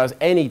England and Wales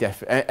any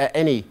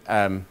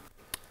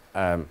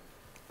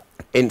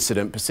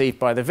incident perceived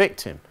by the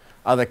victim.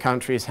 Other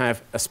countries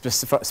have a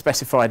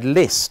specified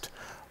list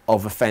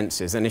of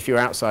offences, and if you're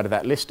outside of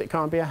that list, it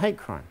can't be a hate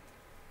crime.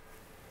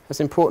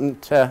 That's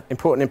important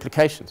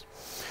implications.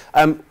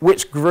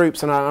 Which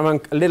groups, and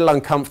I'm a little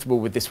uncomfortable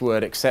with this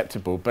word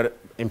acceptable, but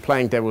in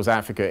playing devil's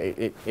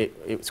advocate,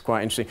 it's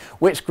quite interesting.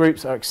 Which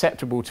groups are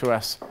acceptable to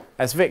us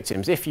as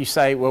victims? If you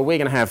say, well, we're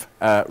going to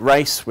have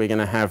race, we're going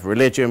to have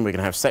religion, we're going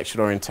to have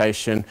sexual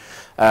orientation,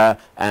 and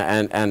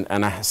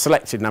a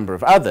selected number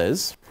of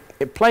others,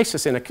 it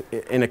places us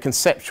in a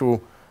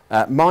conceptual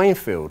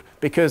minefield,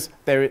 because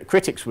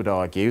critics would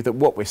argue that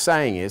what we're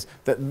saying is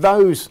that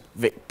those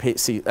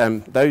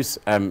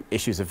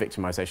issues of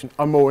victimisation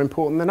are more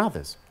important than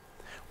others.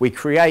 we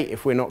create,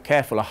 if we're not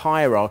careful, a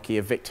hierarchy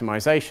of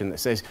victimization that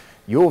says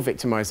your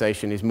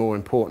victimization is more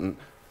important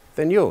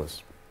than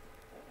yours.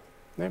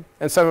 Yeah.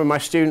 And some of my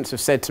students have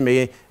said to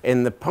me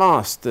in the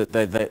past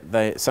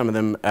that some of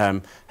them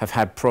have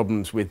had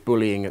problems with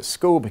bullying at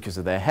school because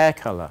of their hair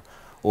colour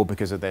or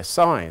because of their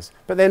size,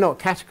 but they're not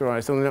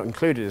categorised or they're not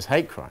included as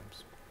hate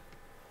crimes,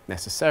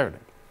 necessarily.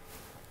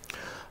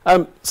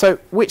 So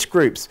which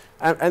groups?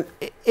 And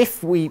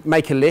if we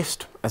make a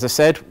list, as I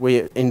said,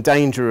 we're in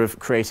danger of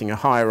creating a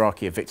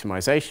hierarchy of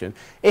victimisation.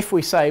 If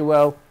we say,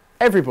 well,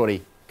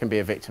 everybody can be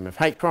a victim of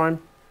hate crime,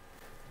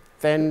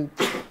 then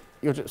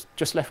you're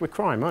just left with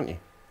crime, aren't you?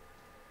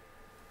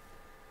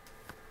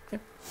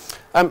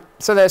 Yeah.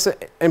 So there's an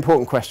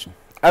important question.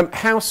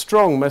 How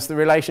strong must the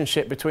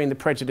relationship between the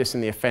prejudice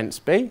and the offence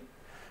be?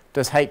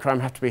 Does hate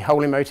crime have to be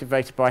wholly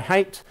motivated by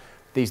hate?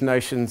 These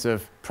notions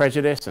of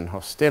prejudice and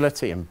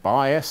hostility and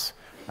bias,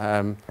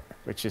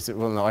 which is,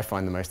 well, no, I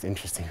find the most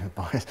interesting of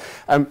bias,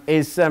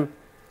 is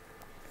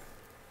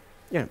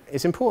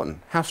important.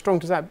 How strong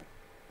does that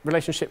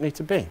relationship need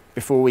to be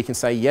before we can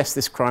say, yes,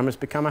 this crime has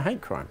become a hate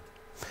crime?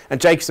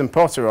 And Jacobs and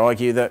Potter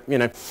argue that,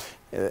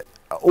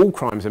 all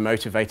crimes are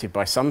motivated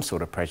by some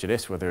sort of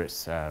prejudice, whether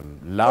it's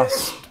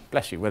lust,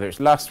 bless you, whether it's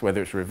lust,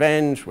 whether it's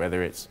revenge,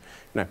 whether it's,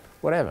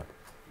 whatever.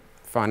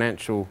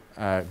 Financial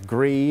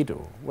greed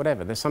or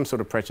whatever. There's some sort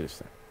of prejudice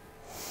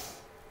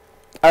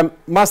there.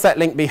 Must that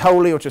link be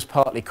wholly or just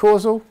partly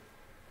causal?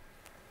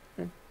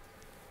 Okay.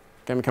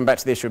 Again, we come back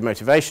to the issue of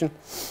motivation.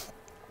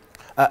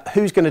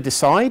 Who's going to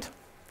decide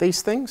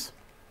these things?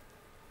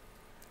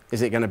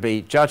 Is it going to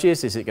be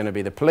judges? Is it going to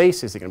be the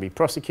police? Is it going to be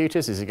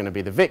prosecutors? Is it going to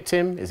be the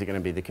victim? Is it going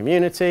to be the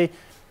community?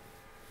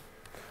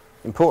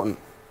 Important.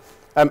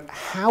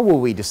 How will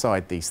we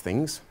decide these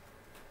things?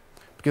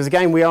 Because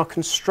again, we are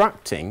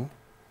constructing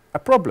a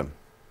problem.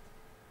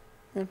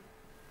 Yeah.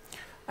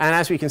 And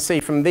as we can see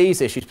from these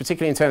issues,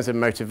 particularly in terms of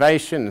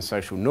motivation and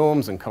social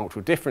norms and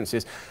cultural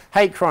differences,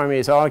 hate crime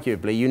is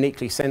arguably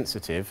uniquely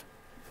sensitive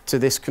to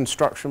this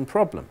construction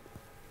problem.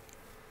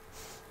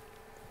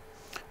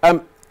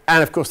 And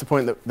of course the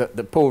point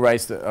that Paul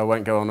raised, that I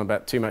won't go on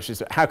about too much, is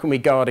that how can we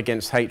guard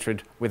against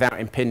hatred without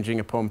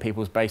impinging upon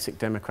people's basic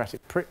democratic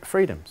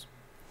freedoms?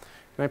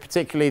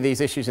 Particularly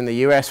these issues in the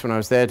US, when I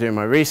was there doing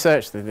my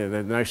research, the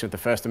notion of the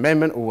First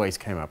Amendment always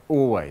came up,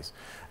 always.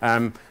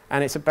 And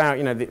it's about,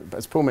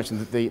 as Paul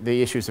mentioned,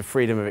 the issues of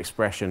freedom of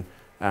expression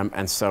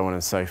and so on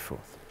and so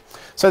forth.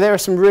 So there are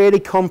some really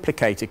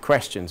complicated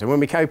questions, and when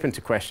we open to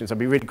questions, I'd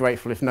be really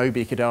grateful if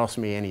nobody could ask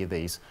me any of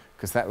these,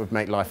 because that would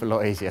make life a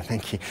lot easier,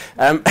 thank you.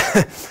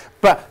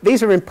 But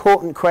these are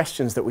important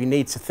questions that we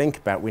need to think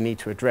about, we need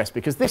to address,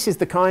 because this is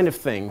the kind of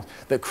thing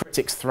that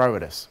critics throw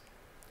at us.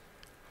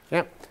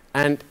 Yeah?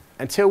 And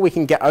until we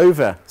can get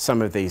over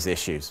some of these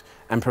issues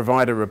and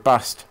provide a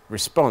robust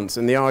response,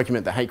 and the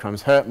argument that hate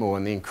crimes hurt more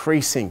and the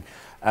increasing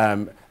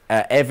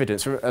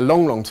evidence, for a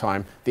long, long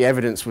time, the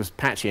evidence was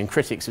patchy, and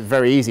critics, it's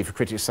very easy for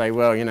critics to say,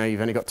 well,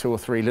 you've only got 2 or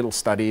 3 little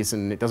studies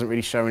and it doesn't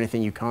really show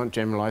anything, you can't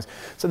generalise.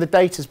 So the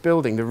data's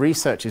building, the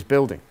research is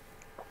building,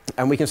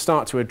 and we can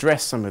start to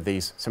address some of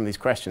these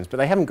questions, but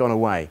they haven't gone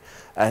away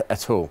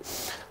at all.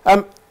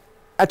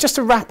 Just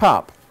to wrap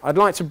up, I'd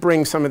like to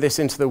bring some of this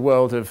into the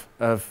world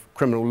of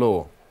criminal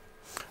law.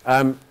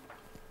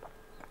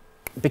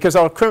 Because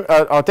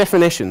our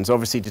definitions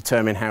obviously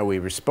determine how we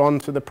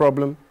respond to the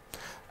problem,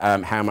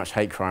 how much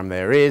hate crime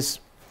there is,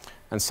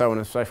 and so on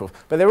and so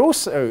forth. But there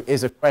also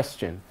is a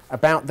question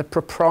about the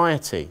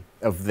propriety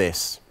of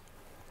this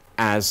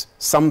as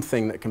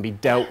something that can be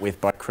dealt with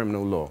by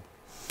criminal law.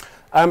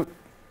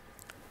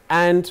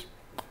 And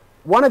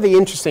one of the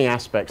interesting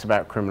aspects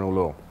about criminal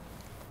law,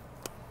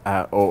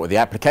 or the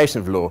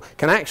application of law,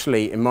 can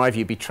actually, in my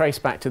view, be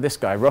traced back to this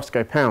guy,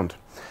 Roscoe Pound,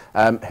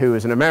 who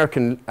is an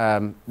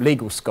American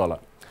legal scholar.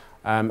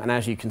 And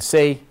as you can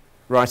see,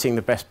 writing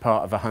the best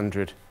part of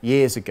 100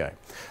 years ago.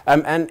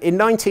 And in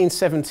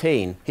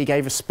 1917, he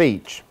gave a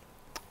speech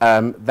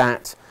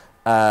that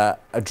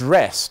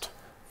addressed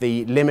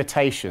the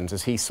limitations,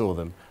 as he saw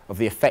them, of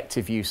the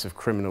effective use of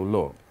criminal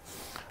law.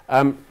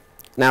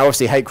 Now,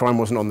 obviously, hate crime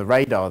wasn't on the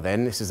radar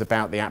then. This is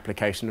about the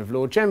application of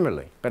law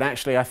generally. But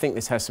actually, I think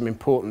this has some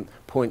important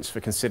points for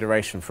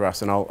consideration for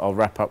us, and I'll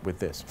wrap up with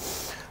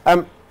this.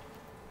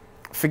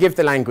 Forgive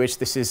the language.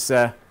 This is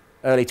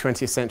early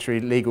 20th century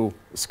legal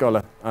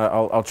scholar.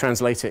 I'll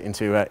translate it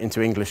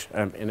into English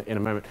in a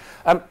moment.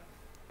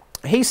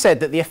 He said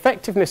that the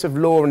effectiveness of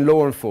law and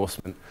law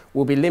enforcement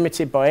will be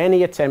limited by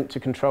any attempt to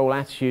control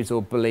attitudes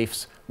or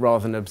beliefs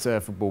rather than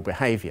observable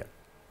behaviour.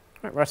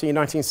 Writing in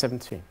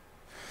 1917.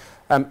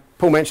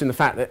 Paul mentioned the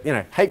fact that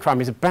hate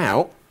crime is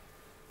about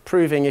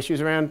proving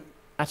issues around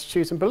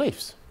attitudes and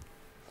beliefs.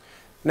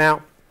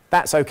 Now,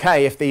 that's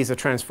okay if these are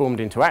transformed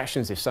into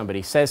actions, if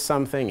somebody says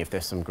something, if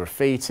there's some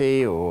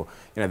graffiti or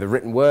the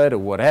written word or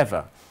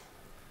whatever.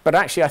 But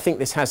actually, I think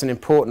this has an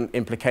important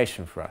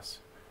implication for us.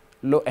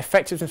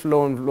 Effectiveness of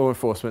law and law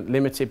enforcement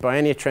limited by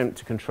any attempt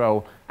to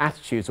control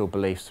attitudes or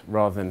beliefs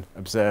rather than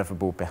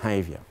observable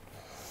behaviour.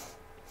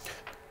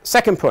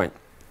 Second point,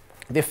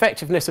 the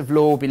effectiveness of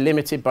law will be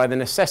limited by the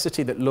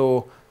necessity that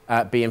law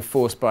be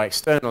enforced by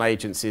external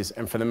agencies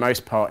and for the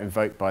most part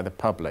invoked by the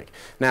public.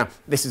 Now,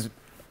 this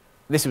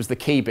was the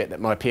key bit that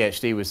my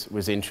PhD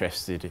was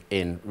interested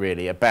in,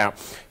 really, about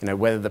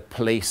whether the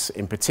police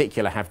in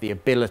particular have the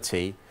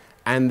ability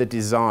and the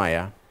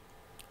desire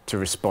to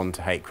respond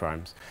to hate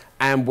crimes,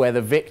 and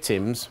whether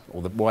victims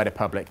or the wider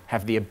public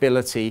have the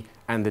ability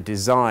and the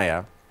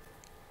desire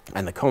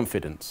and the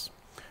confidence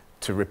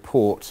to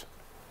report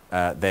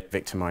their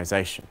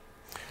victimisation.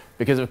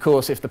 Because of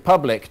course, if the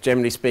public,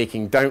 generally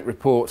speaking, don't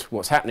report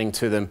what's happening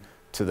to them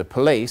to the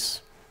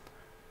police,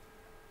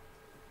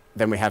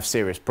 then we have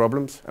serious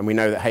problems, and we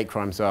know that hate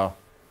crimes are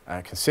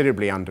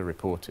considerably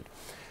underreported.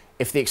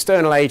 If the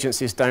external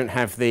agencies don't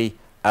have the,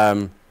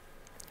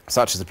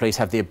 such as the police,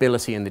 have the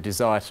ability and the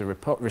desire to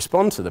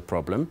respond to the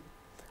problem,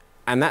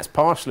 and that's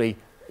partially,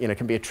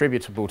 can be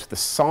attributable to the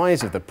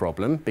size of the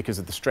problem because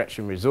of the stretch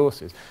in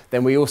resources,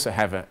 then we also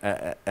have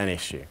an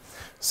issue.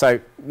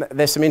 So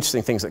there's some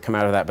interesting things that come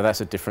out of that, but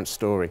that's a different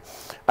story.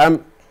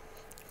 The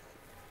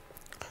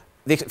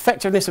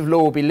effectiveness of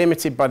law will be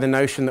limited by the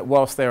notion that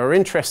whilst there are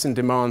interests and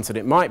demands that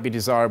it might be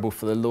desirable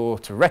for the law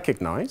to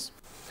recognise,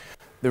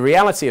 the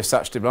reality of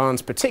such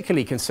demands,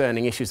 particularly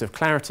concerning issues of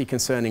clarity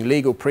concerning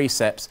legal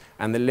precepts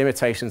and the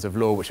limitations of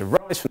law which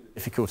arise from the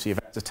difficulty of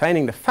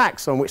ascertaining the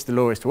facts on which the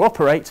law is to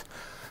operate,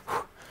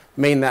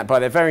 mean that by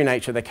their very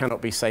nature they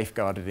cannot be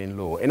safeguarded in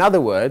law. In other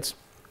words,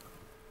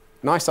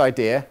 nice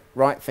idea,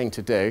 right thing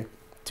to do,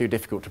 too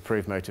difficult to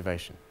prove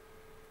motivation.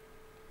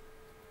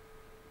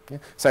 Yeah.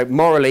 So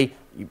morally,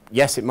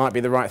 yes, it might be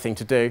the right thing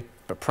to do,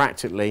 but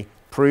practically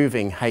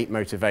proving hate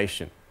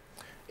motivation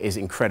is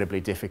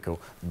incredibly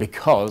difficult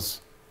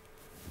because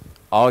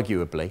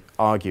arguably,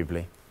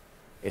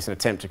 it's an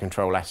attempt to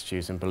control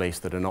attitudes and beliefs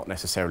that are not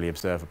necessarily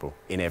observable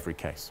in every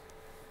case.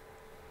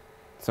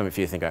 Some of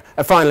you think that.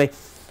 And finally,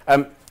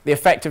 the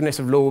effectiveness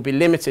of law will be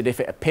limited if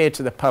it appeared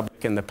to the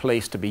public and the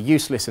police to be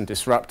useless and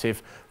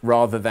disruptive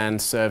rather than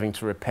serving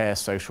to repair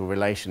social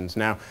relations.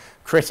 Now,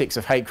 critics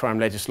of hate crime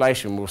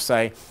legislation will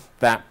say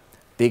that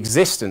the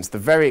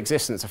very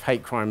existence of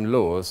hate crime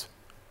laws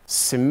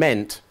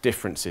cement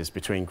differences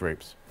between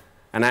groups.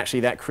 And actually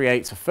that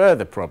creates a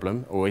further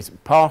problem, or is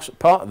part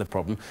of the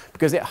problem,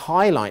 because it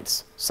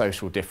highlights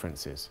social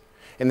differences.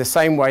 In the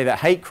same way that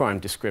hate crime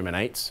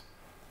discriminates,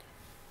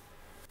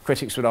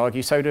 critics would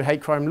argue so do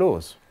hate crime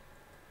laws,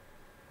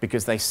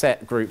 because they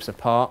set groups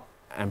apart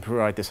and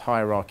provide this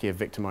hierarchy of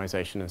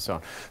victimisation and so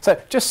on.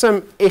 So just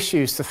some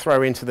issues to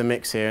throw into the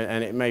mix here,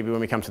 and it may be when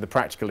we come to the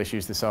practical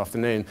issues this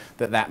afternoon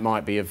that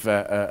might be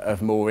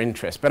of more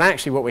interest. But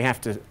actually what we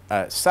have to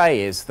say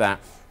is that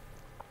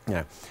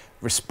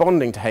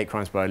responding to hate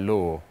crimes by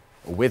law,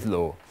 or with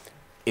law,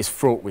 is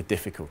fraught with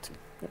difficulty.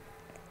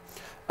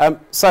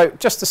 So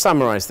just to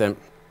summarise then,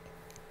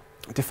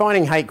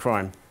 defining hate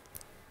crime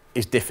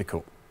is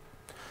difficult.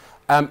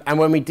 And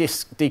when we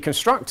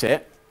deconstruct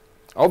it,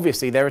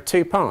 obviously there are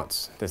two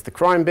parts. There's the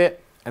crime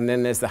bit and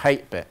then there's the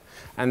hate bit.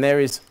 And there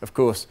is, of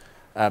course,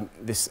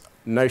 this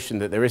notion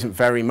that there isn't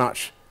very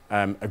much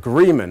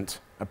agreement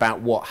about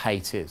what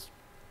hate is.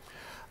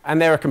 And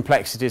there are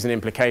complexities and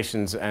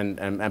implications,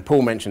 and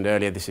Paul mentioned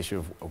earlier this issue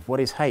of what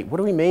is hate? What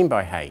do we mean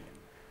by hate?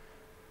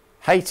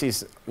 Hate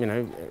is,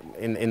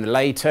 in the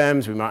lay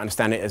terms, we might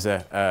understand it as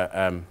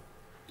a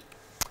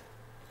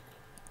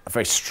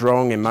very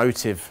strong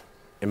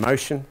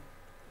emotion.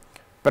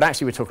 But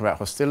actually we're talking about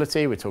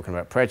hostility, we're talking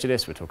about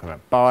prejudice, we're talking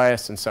about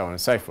bias, and so on and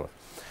so forth.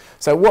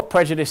 So what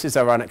prejudices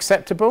are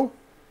unacceptable?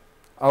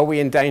 Are we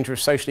in danger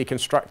of socially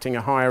constructing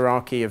a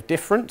hierarchy of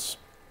difference,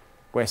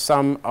 where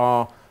some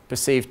are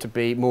perceived to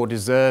be more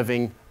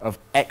deserving of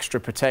extra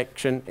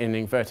protection, in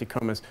inverted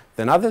commas,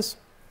 than others?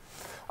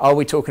 Are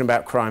we talking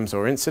about crimes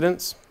or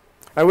incidents?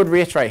 I would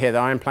reiterate here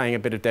that I am playing a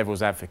bit of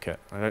devil's advocate.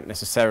 I don't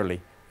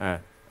necessarily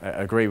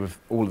agree with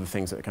all of the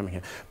things that are coming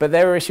here. But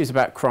there are issues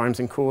about crimes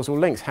and causal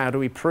links. How do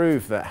we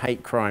prove that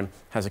hate crime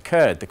has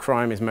occurred? The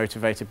crime is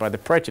motivated by the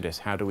prejudice.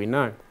 How do we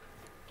know?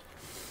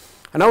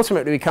 And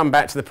ultimately we come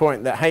back to the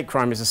point that hate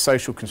crime is a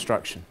social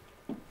construction.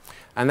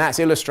 And that's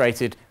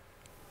illustrated,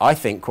 I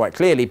think, quite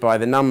clearly by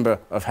the number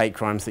of hate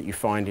crimes that you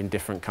find in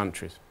different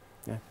countries.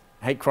 Yeah?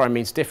 Hate crime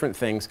means different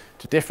things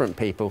to different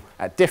people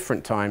at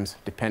different times,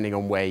 depending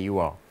on where you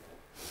are.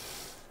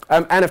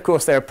 And of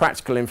course, there are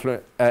practical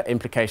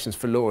implications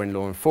for law and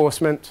law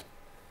enforcement.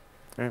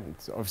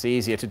 It's obviously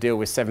easier to deal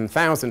with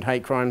 7,000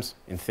 hate crimes,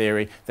 in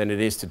theory, than it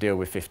is to deal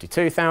with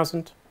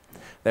 52,000.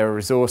 There are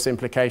resource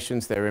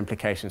implications. There are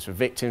implications for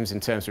victims in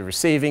terms of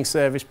receiving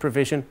service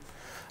provision.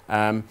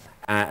 And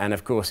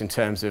of course, in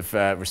terms of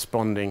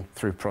responding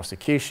through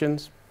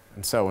prosecutions,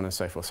 and so on and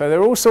so forth. So there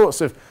are all sorts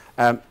of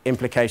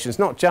implications,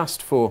 not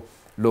just for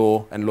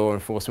law and law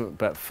enforcement,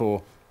 but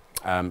for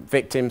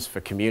victims, for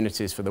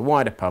communities, for the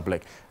wider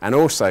public, and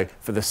also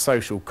for the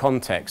social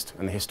context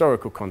and the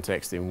historical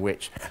context in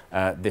which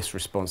this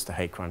response to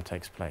hate crime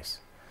takes place.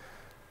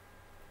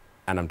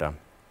 And I'm done.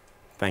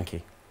 Thank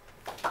you.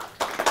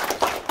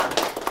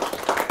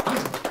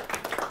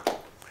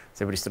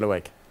 Is everybody still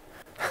awake?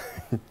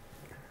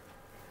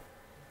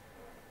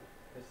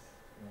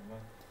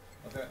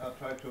 Okay, I'll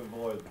try to to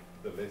avoid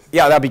the list.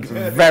 Yeah, that'd be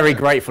very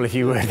grateful if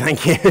you would.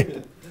 Thank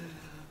you.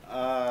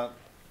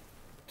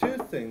 Two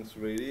things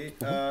really.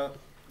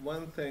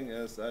 One thing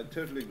is I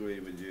totally agree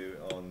with you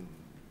on,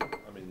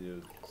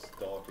 your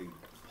starting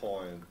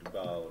point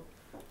about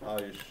how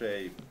you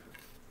shape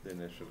the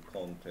initial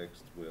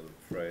context will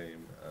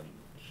frame and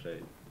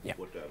shape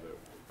whatever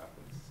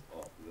happens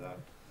after that.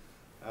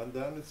 And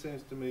then it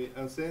seems to me,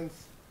 and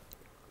since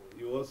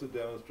you also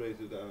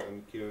demonstrated,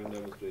 and Kieran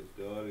demonstrated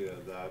earlier,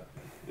 that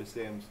there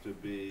seems to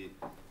be,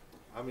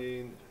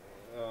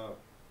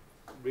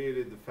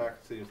 really the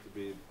fact seems to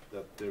be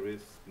that there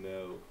is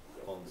no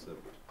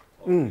concept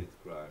of hate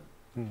crime.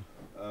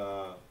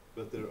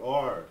 But there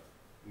are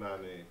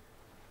many,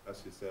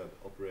 as you said,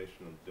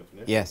 operational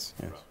definitions. Yes.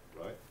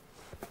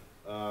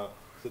 Right?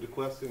 So the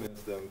question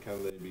is then,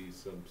 can they be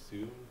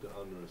subsumed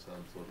under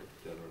some sort of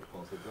general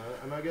concept?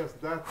 And I guess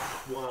that's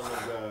one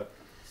of the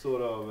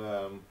sort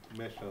of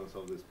missions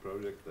of this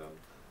project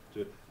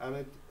then. And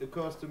it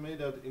occurs to me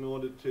that in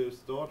order to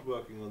start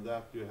working on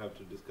that, you have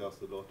to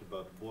discuss a lot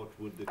about what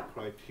would the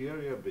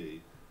criteria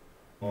be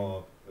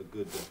of a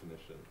good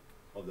definition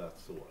of that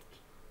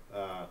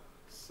sort.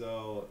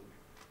 So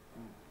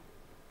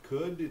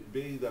could it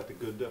be that a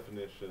good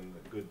definition,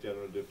 a good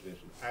general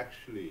definition,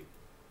 actually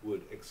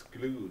would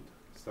exclude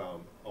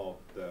some of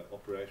the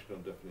operational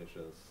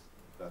definitions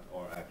that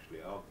are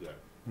actually out there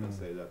and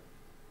say that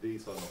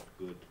these are not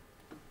good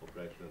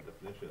operational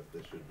definitions,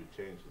 they should be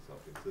changed or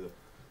something.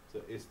 So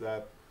is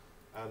that,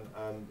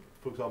 and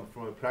for example,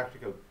 from a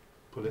practical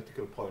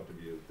political point of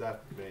view,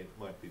 that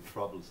might be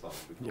troublesome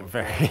because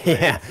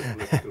it's a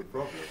political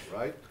problem,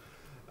 right?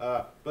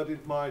 But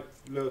it might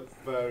look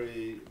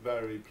very,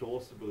 very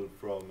plausible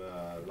from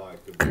like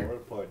a moral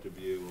point of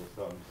view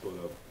or some sort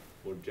of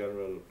more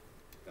general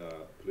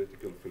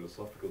political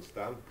philosophical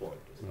standpoint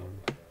or something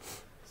like that.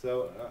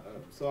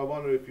 So I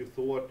wonder if you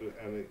thought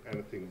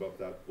anything about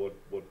that,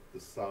 what the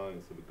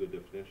science of a good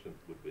definition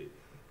would be.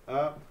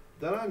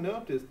 Then I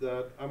noticed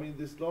that,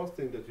 this last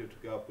thing that you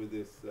took up with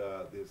this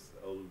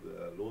old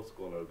law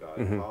scholar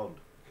guy, Pound,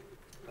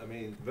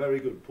 very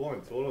good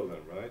points, all of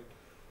them, right?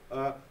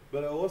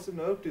 But I also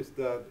noticed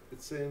that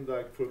it seemed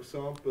like, for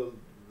example,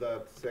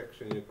 that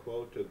section you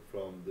quoted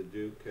from the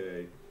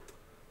UK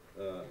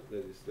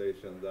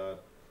legislation, that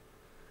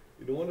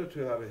in order to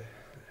have a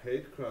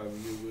hate crime,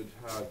 you would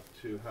have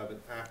to have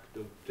an act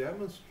of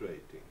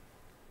demonstrating.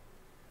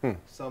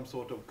 Some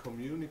sort of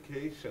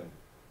communication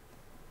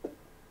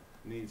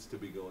needs to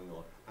be going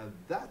on. And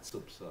that's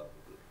absurd,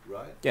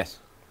 right? Yes.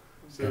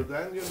 So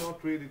then you're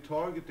not really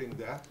targeting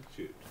the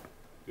attitude.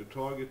 You're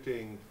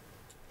targeting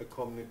a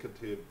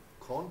communicative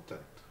content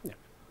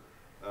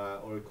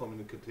or a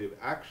communicative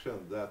action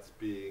that's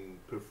being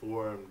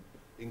performed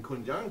in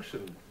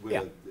conjunction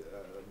with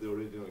the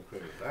original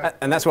criminal act.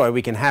 And that's why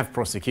we can have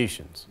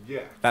prosecutions.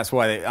 Yeah. That's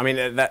why,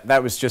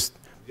 that was just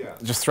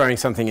throwing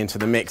something into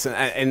the mix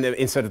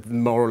instead of the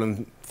moral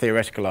and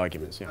theoretical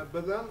arguments. Yeah.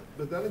 But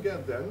then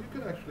again, you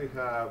can actually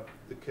have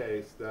the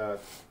case that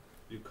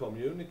you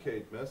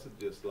communicate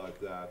messages like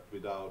that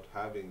without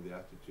having the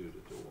attitude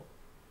at all,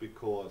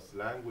 because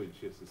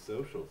language is a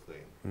social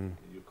thing.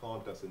 You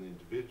can't, as an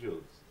individual,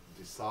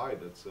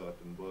 decide that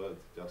certain words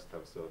just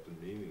have certain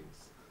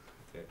meanings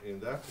in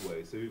that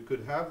way. So you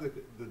could have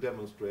the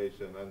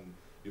demonstration and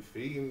you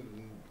feel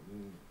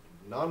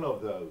none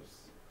of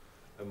those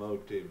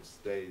emotive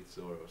states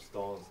or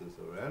stances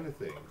or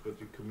anything, but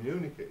you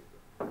communicate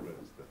them, for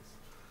instance.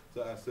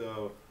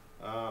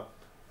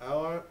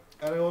 And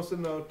I also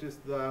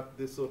noticed that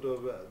this sort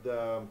of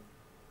the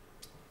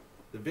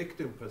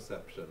victim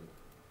perception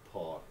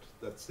part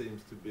that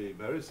seems to be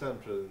very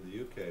central in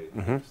the UK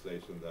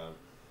legislation then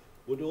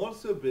would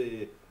also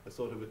be a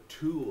sort of a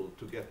tool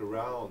to get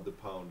around the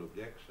Pound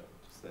objection,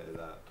 to say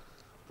that,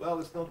 well,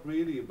 it's not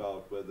really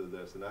about whether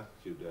there's an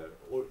attitude there,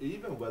 or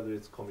even whether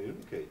it's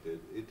communicated.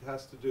 It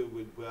has to do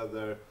with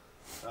whether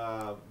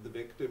the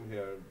victim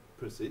here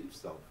perceives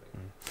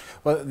something.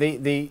 Well,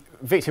 the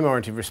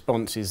victim-oriented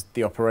response is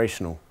the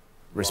operational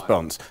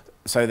response.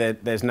 So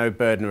there's no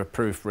burden of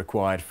proof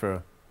required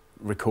for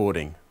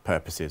recording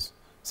purposes.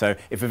 So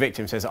if a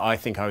victim says, I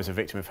think I was a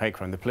victim of hate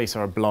crime, the police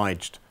are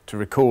obliged to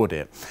record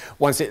it.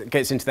 Once it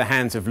gets into the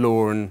hands of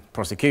law and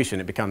prosecution,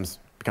 it becomes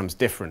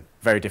different,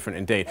 very different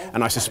indeed. Okay.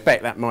 And I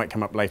suspect that might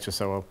come up later,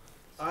 so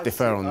I'll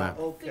defer on that.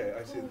 Okay,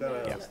 I see, then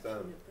I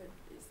understand.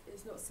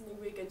 It's not something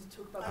we're going to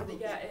talk about,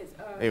 but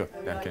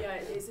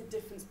it's a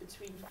difference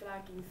between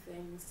flagging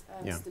things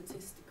and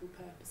statistical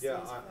purposes.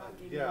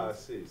 I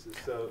see.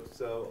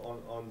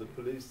 So on the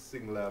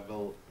policing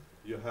level,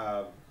 you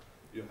have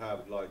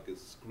like a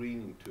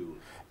screening tool,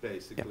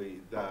 basically,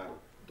 that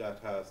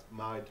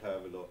might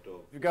have a lot of...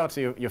 With regard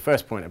to your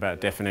first point about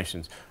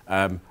definitions,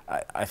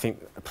 I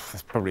think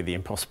that's probably the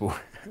impossible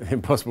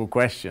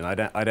question. I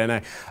don't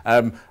know.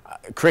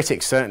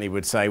 Critics certainly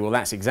would say, well,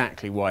 that's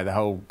exactly why the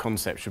whole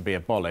concept should be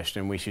abolished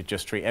and we should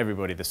just treat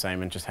everybody the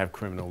same and just have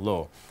criminal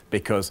law,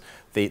 because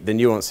the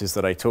nuances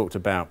that I talked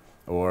about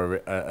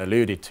or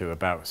alluded to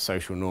about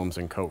social norms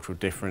and cultural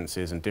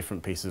differences and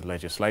different pieces of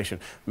legislation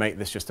make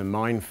this just a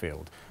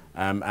minefield.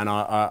 And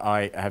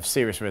I have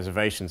serious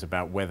reservations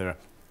about whether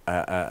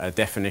a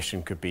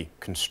definition could be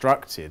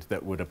constructed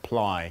that would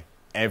apply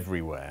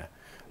everywhere,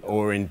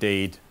 or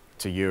indeed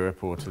to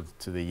Europe or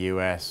to the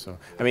US. Or,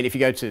 I mean, if you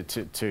go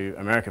to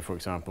America, for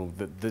example,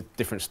 the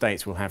different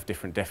states will have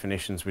different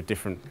definitions with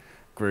different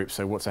groups.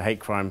 So what's a hate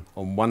crime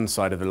on one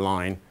side of the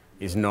line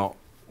is not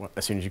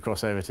as soon as you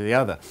cross over to the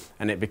other.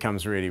 And it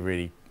becomes really,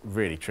 really,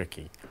 really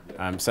tricky.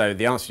 So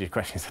the answer to your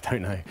question is I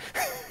don't know.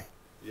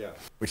 Yeah.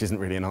 Which isn't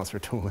really an answer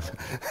at all.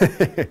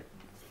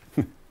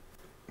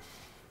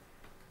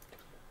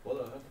 Well,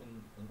 I have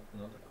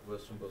another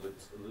question, but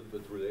it's a little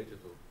bit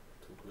related to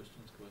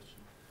Christian's question.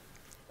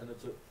 And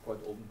it's a quite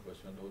open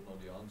question, I don't know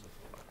the answer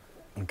for it.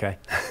 Okay.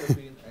 Has there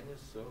been any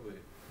survey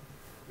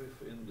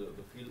within the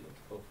field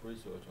of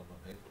research on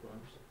hate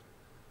crimes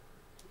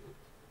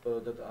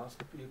that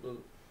asked people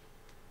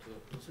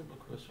the simple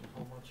question,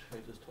 how much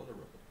hate is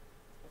tolerable?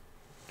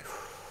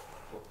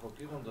 For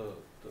given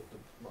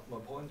my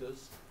point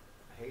is,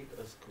 hate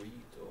as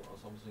greed or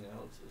something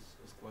else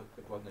is quite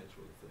a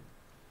natural thing.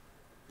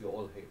 We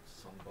all hate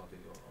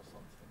somebody or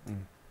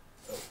something.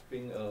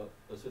 Being a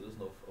citizen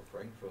of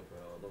Frankfurt,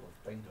 where a lot of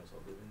bankers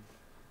are living,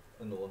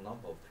 I know a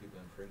number of people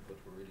in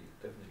Frankfurt who really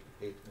definitely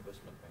hate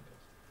investment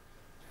bankers.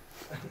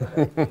 And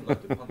I wouldn't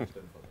like to punish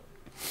them for that,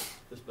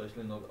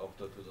 especially not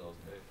after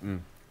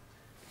 2008.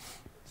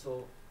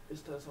 So,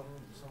 is there some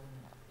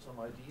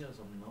idea,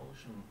 some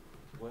notion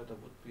where there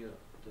would be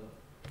the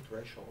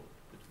threshold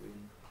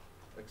between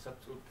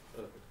acceptable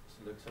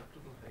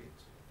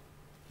hate,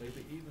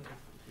 maybe even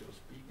if you're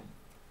speaking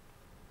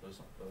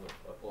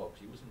or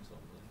abusing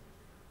something,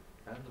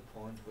 and the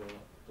point where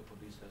the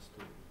police has to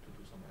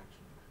do some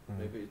action?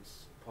 Maybe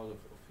it's part of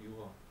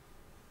your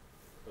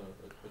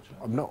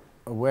I'm not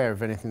aware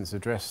of anything that's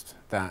addressed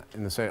that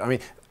in the I mean,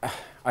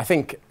 I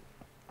think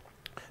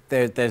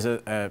there's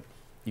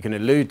you can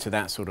allude to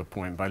that sort of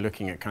point by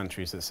looking at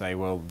countries that say,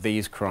 well,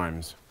 these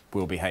crimes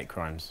will be hate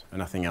crimes and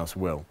nothing else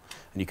will.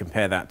 And you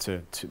compare that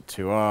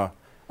to our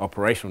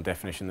operational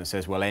definition that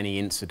says, well, any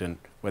incident,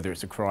 whether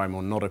it's a crime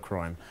or not a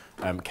crime,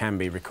 can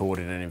be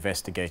recorded and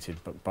investigated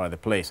by the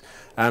police.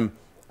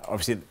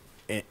 Obviously,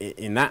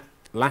 in that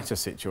latter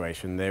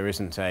situation, there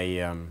isn't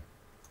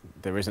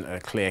a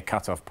clear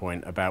cut-off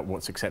point about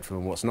what's acceptable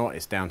and what's not.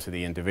 It's down to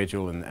the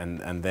individual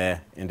and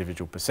their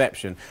individual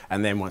perception.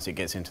 And then once it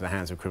gets into the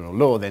hands of criminal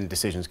law, then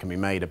decisions can be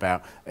made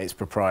about its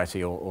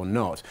propriety or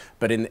not.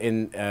 But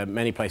in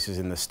many places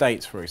in the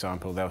States, for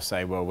example, they'll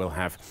say, well, we'll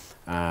have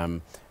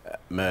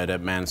murder,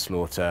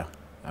 manslaughter,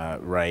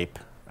 rape,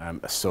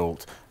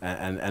 assault,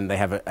 and they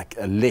have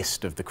a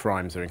list of the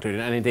crimes that are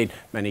included. And indeed,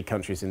 many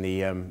countries in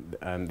the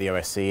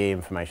OSCE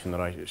information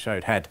that I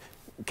showed had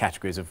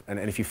categories of, and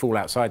if you fall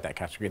outside that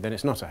category, then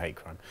it's not a hate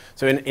crime.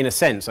 So in a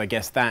sense, I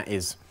guess that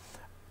is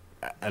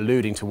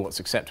alluding to what's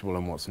acceptable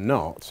and what's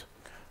not,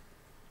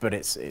 but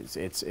it's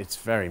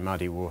very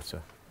muddy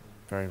water,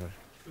 very much.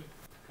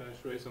 Can I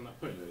just raise on that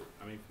point?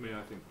 I mean, for me,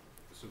 I think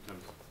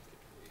sometimes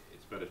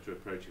it's better to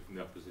approach it from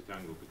the opposite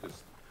angle,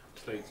 because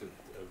states have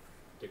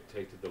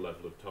dictated the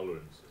level of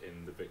tolerance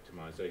in the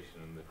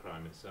victimisation and the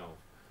crime itself,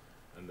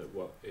 and that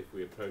if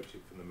we approach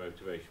it from the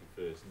motivation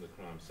first and the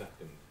crime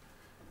second,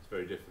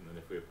 very different than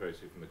if we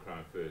approach it from the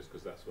crime first, because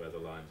that's where the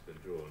line's been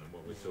drawn, and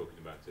what we're talking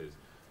about is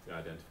the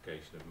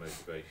identification of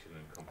motivation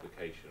and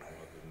complication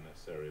rather than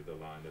necessarily the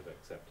line of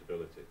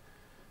acceptability.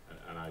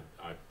 And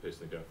I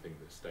personally don't think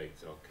that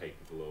states are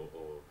capable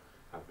or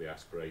have the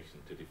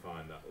aspiration to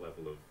define that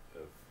level of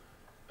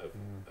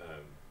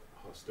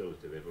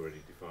hostility. They've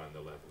already defined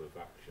the level of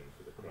action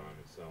for the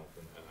crime itself,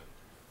 and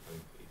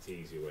it's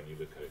easier when you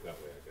look at it that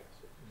way, I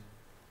guess.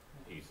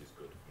 Easy is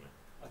good for me.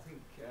 I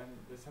think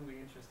there's something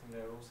interesting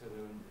there also,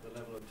 the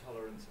level of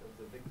tolerance of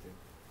the victim,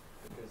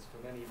 because for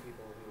many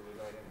people who would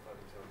identify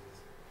themselves as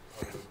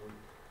part of a group,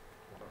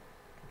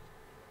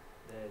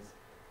 there's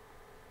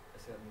a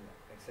certain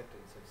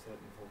acceptance of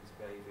certain forms of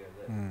behaviour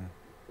that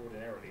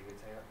ordinarily we'd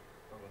say,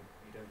 oh, well,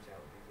 you don't shout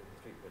at people in the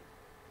street, but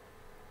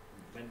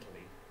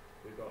mentally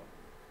we've got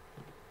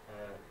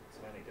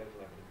some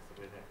anecdotal evidence that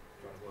we're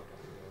trying to work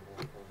up into a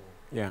more formal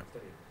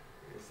study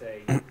to say,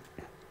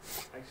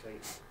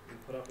 actually, we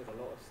put up with a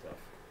lot of stuff,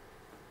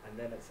 and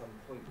then at some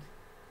point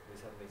we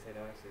suddenly say,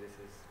 no, actually this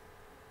has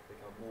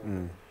become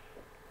more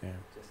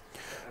just,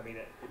 I mean,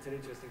 it's an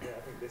interesting thing.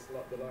 I think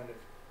the line of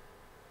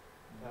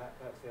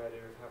perhaps the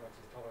idea of how much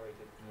is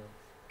tolerated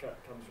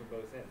comes from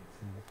both ends.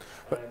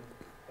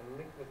 And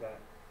linked with that,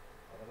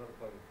 and another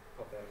point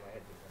popped out of my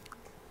head just then,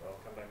 so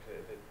I'll come back to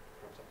it a bit.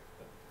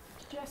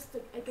 Just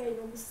again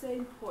on the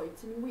same point,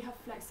 I mean, we have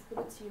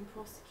flexibility in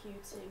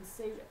prosecuting.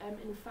 So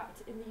in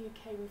fact, in the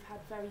UK, we've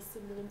had very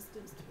similar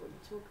incidents to what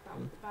you talk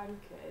about with the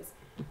bankers,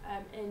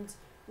 and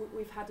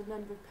we've had a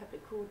number of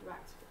Public Order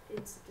Act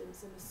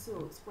incidents and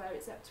assaults where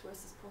it's up to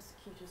us as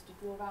prosecutors to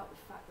draw out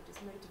the fact that it's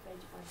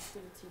motivated by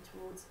hostility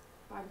towards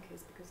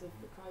bankers because of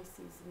the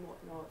crises and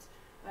whatnot.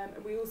 And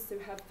we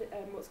also have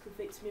what's called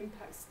victim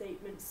impact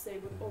statements. So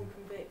on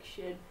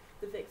conviction,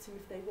 the victim,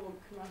 if they want,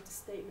 can write a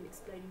statement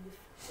explaining the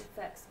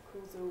effects, the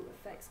causal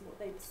effects, and what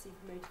they perceive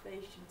the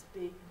motivation to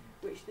be.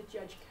 which the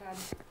judge can,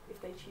 if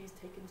they choose,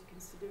 take into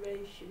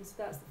consideration. So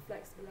that's the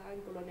flexible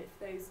angle on it. If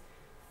those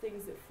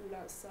things that fall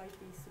outside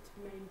these sort of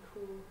main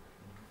core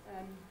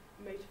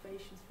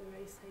motivations for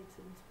race hate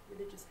and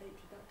religious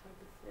hatred, that type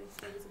of thing.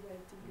 So there's a way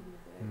of dealing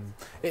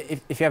with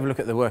it. If you have a look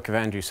at the work of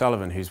Andrew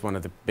Sullivan, who's one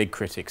of the big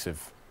critics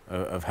of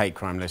hate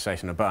crime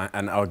legislation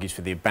and argues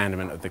for the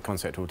abandonment of the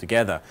concept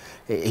altogether,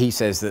 he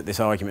says that this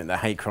argument that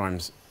hate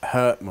crimes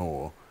hurt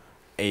more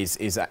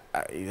is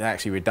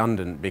actually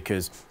redundant,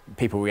 because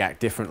people react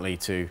differently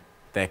to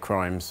their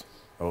crimes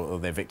or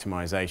their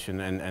victimisation,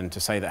 and to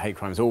say that hate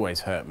crimes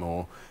always hurt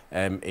more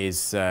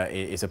is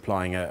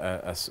applying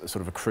a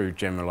sort of a crude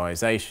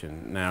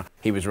generalisation. Now,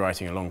 he was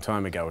writing a long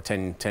time ago, or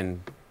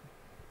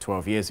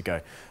 12 years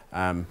ago,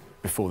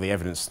 before the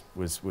evidence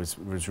was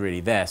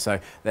really there. So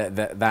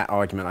that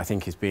argument, I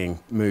think, is being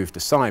moved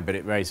aside, but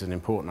it raises an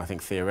important, I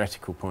think,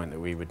 theoretical point that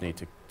we would need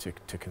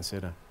to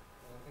consider.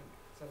 Well, I think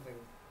something,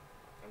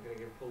 I'm going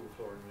to give Paul the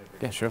floor in a minute.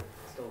 Yeah, sure.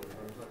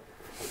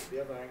 The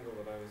other angle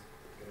that I was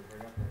going to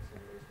bring up actually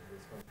in relation to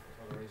this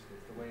toleration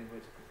is the way in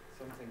which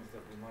some things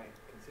that we might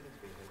consider to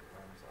be hate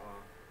crimes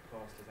are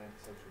classed as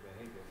antisocial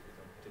behaviour, for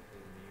example,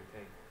 particularly in the UK,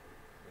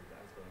 with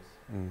Asbo's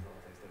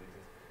apartheid still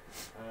exists,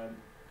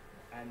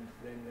 and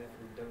then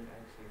therefore don't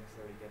actually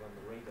necessarily get on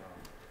the radar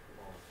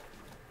of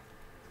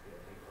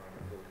hate crime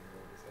and building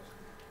more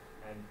discussions,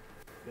 and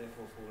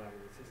therefore fall out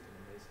of the system.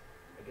 And there's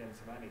again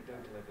some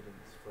anecdotal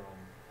evidence from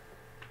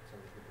some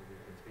of the people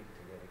we've been speaking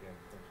to, that again,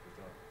 once we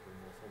start doing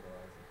more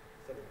formalising,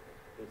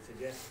 that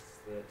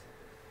suggests that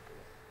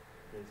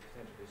there's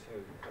potential to show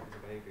patterns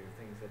of behaviour of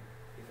things that,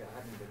 if it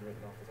hadn't been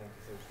written off as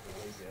antisocial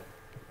behaviour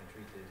and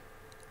treated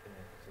in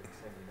a sort of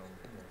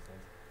semi-non-criminal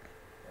sense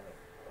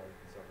by the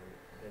constabulary,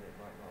 then it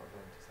might not have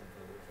led to some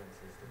further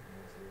offences that can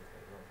also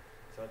later on.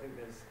 So I think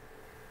there's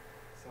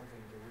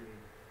something to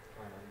really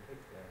try and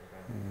unpick there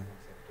about the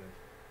concept of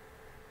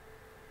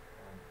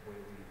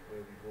where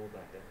we draw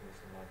that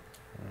definition line.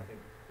 I think,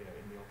 you know,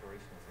 in the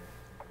operational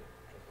sense,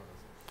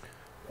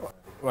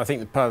 well, I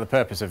think part of the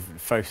purpose of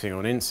focusing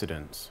on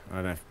incidents, I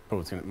don't know if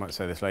Paul might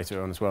say this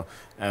later on as well,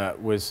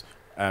 was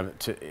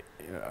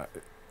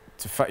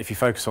if you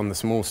focus on the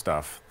small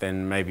stuff,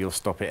 then maybe you'll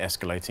stop it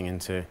escalating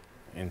into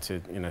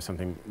you know,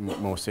 something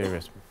more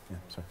serious. Yeah,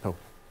 so Paul.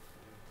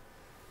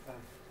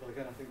 Well,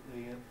 again, I think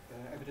the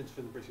evidence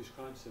from the British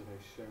Crime Survey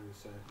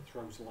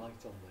throws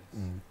light on this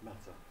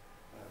matter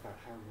about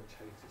how much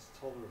hate is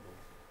tolerable,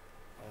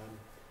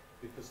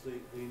 because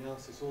the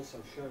analysis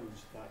also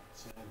shows that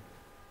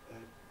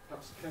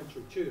perhaps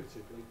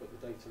counterintuitively, but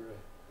the data are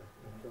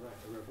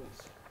correct, are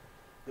robust,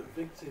 that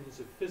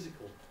victims of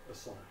physical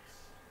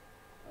assaults,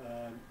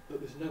 that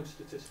there's no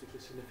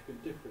statistically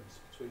significant difference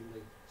between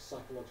the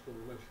psychological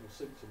and emotional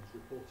symptoms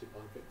reported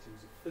by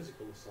victims of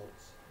physical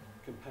assaults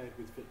compared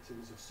with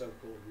victims of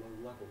so-called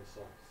low-level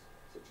assaults,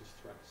 such as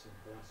threats and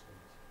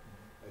harassment.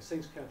 It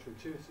seems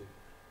counterintuitive,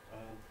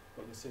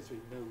 but there seems to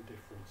be no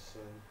difference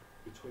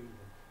between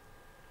them.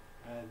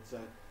 And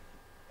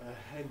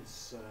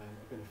hence,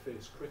 I've been a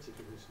fierce critic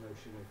of this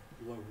notion of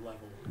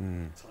low-level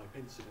type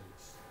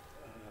incidents,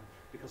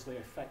 because they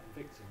affect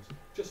victims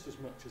just as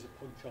much as a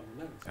punch on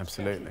the nose.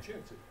 Absolutely. It's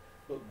counterintuitive,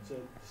 but the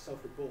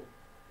self-report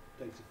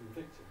data from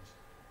victims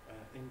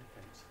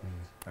indicates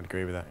that. I'd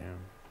agree with that,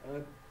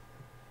 yeah.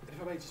 If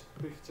I may just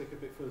briefly take a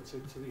bit further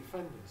to the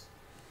offenders,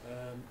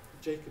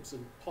 Jacobs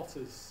and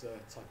Potter's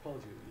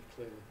typology that you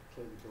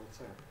clearly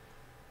brought out,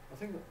 I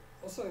think that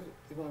also,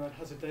 in my mind,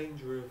 has a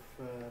danger of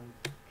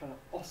kind of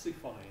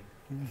ossifying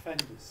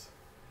offenders,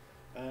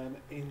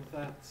 in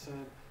that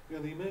you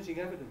know, the emerging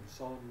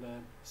evidence on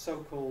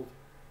so-called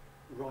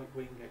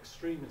right-wing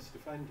extremist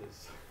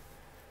offenders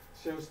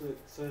shows that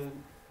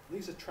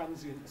these are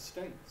transient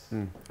states.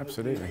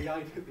 Absolutely.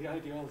 The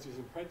ideologies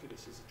and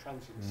prejudices are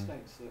transient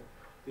states, that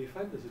the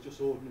offenders are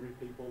just ordinary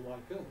people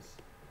like us,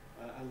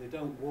 and they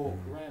don't walk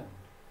around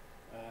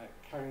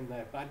carrying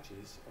their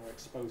badges or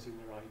exposing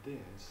their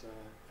ideas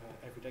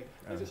every day.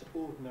 They're just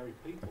ordinary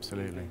people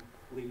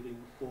leading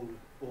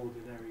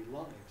ordinary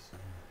lives.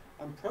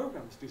 And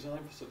programs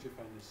designed for such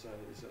offenders,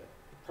 there's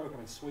a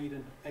program in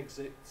Sweden,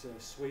 Exit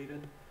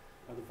Sweden,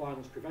 the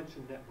Violence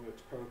Prevention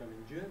Network's program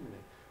in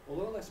Germany.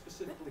 Although they're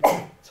specifically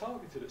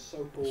targeted at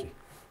so-called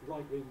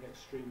right-wing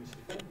extremist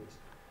offenders,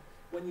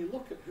 when you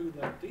look at who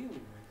they're dealing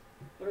with,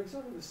 they're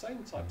exactly the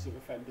same types of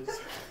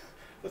offenders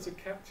that are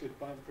captured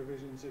by the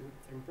provisions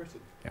in Britain.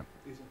 Yep.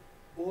 These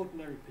are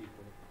ordinary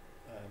people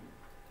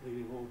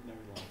leading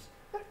ordinary lives,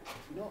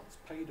 not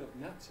paid-up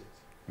Nazis.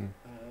 You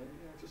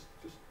know, just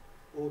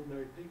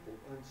ordinary people.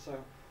 And so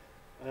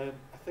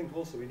I think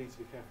also we need to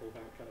be careful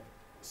about kind of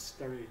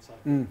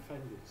stereotyping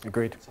offenders.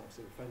 Agreed. Types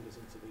of offenders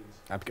into these.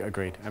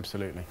 Agreed.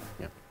 Absolutely.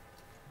 Yeah.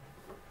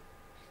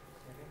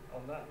 Okay.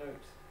 On that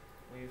note,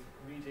 we've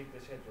rejigged the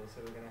schedule,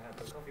 so we're going to have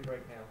a coffee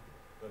break now.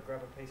 But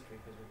grab a pastry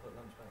because we'll put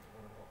lunch back to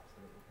 1 o'clock so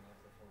that we can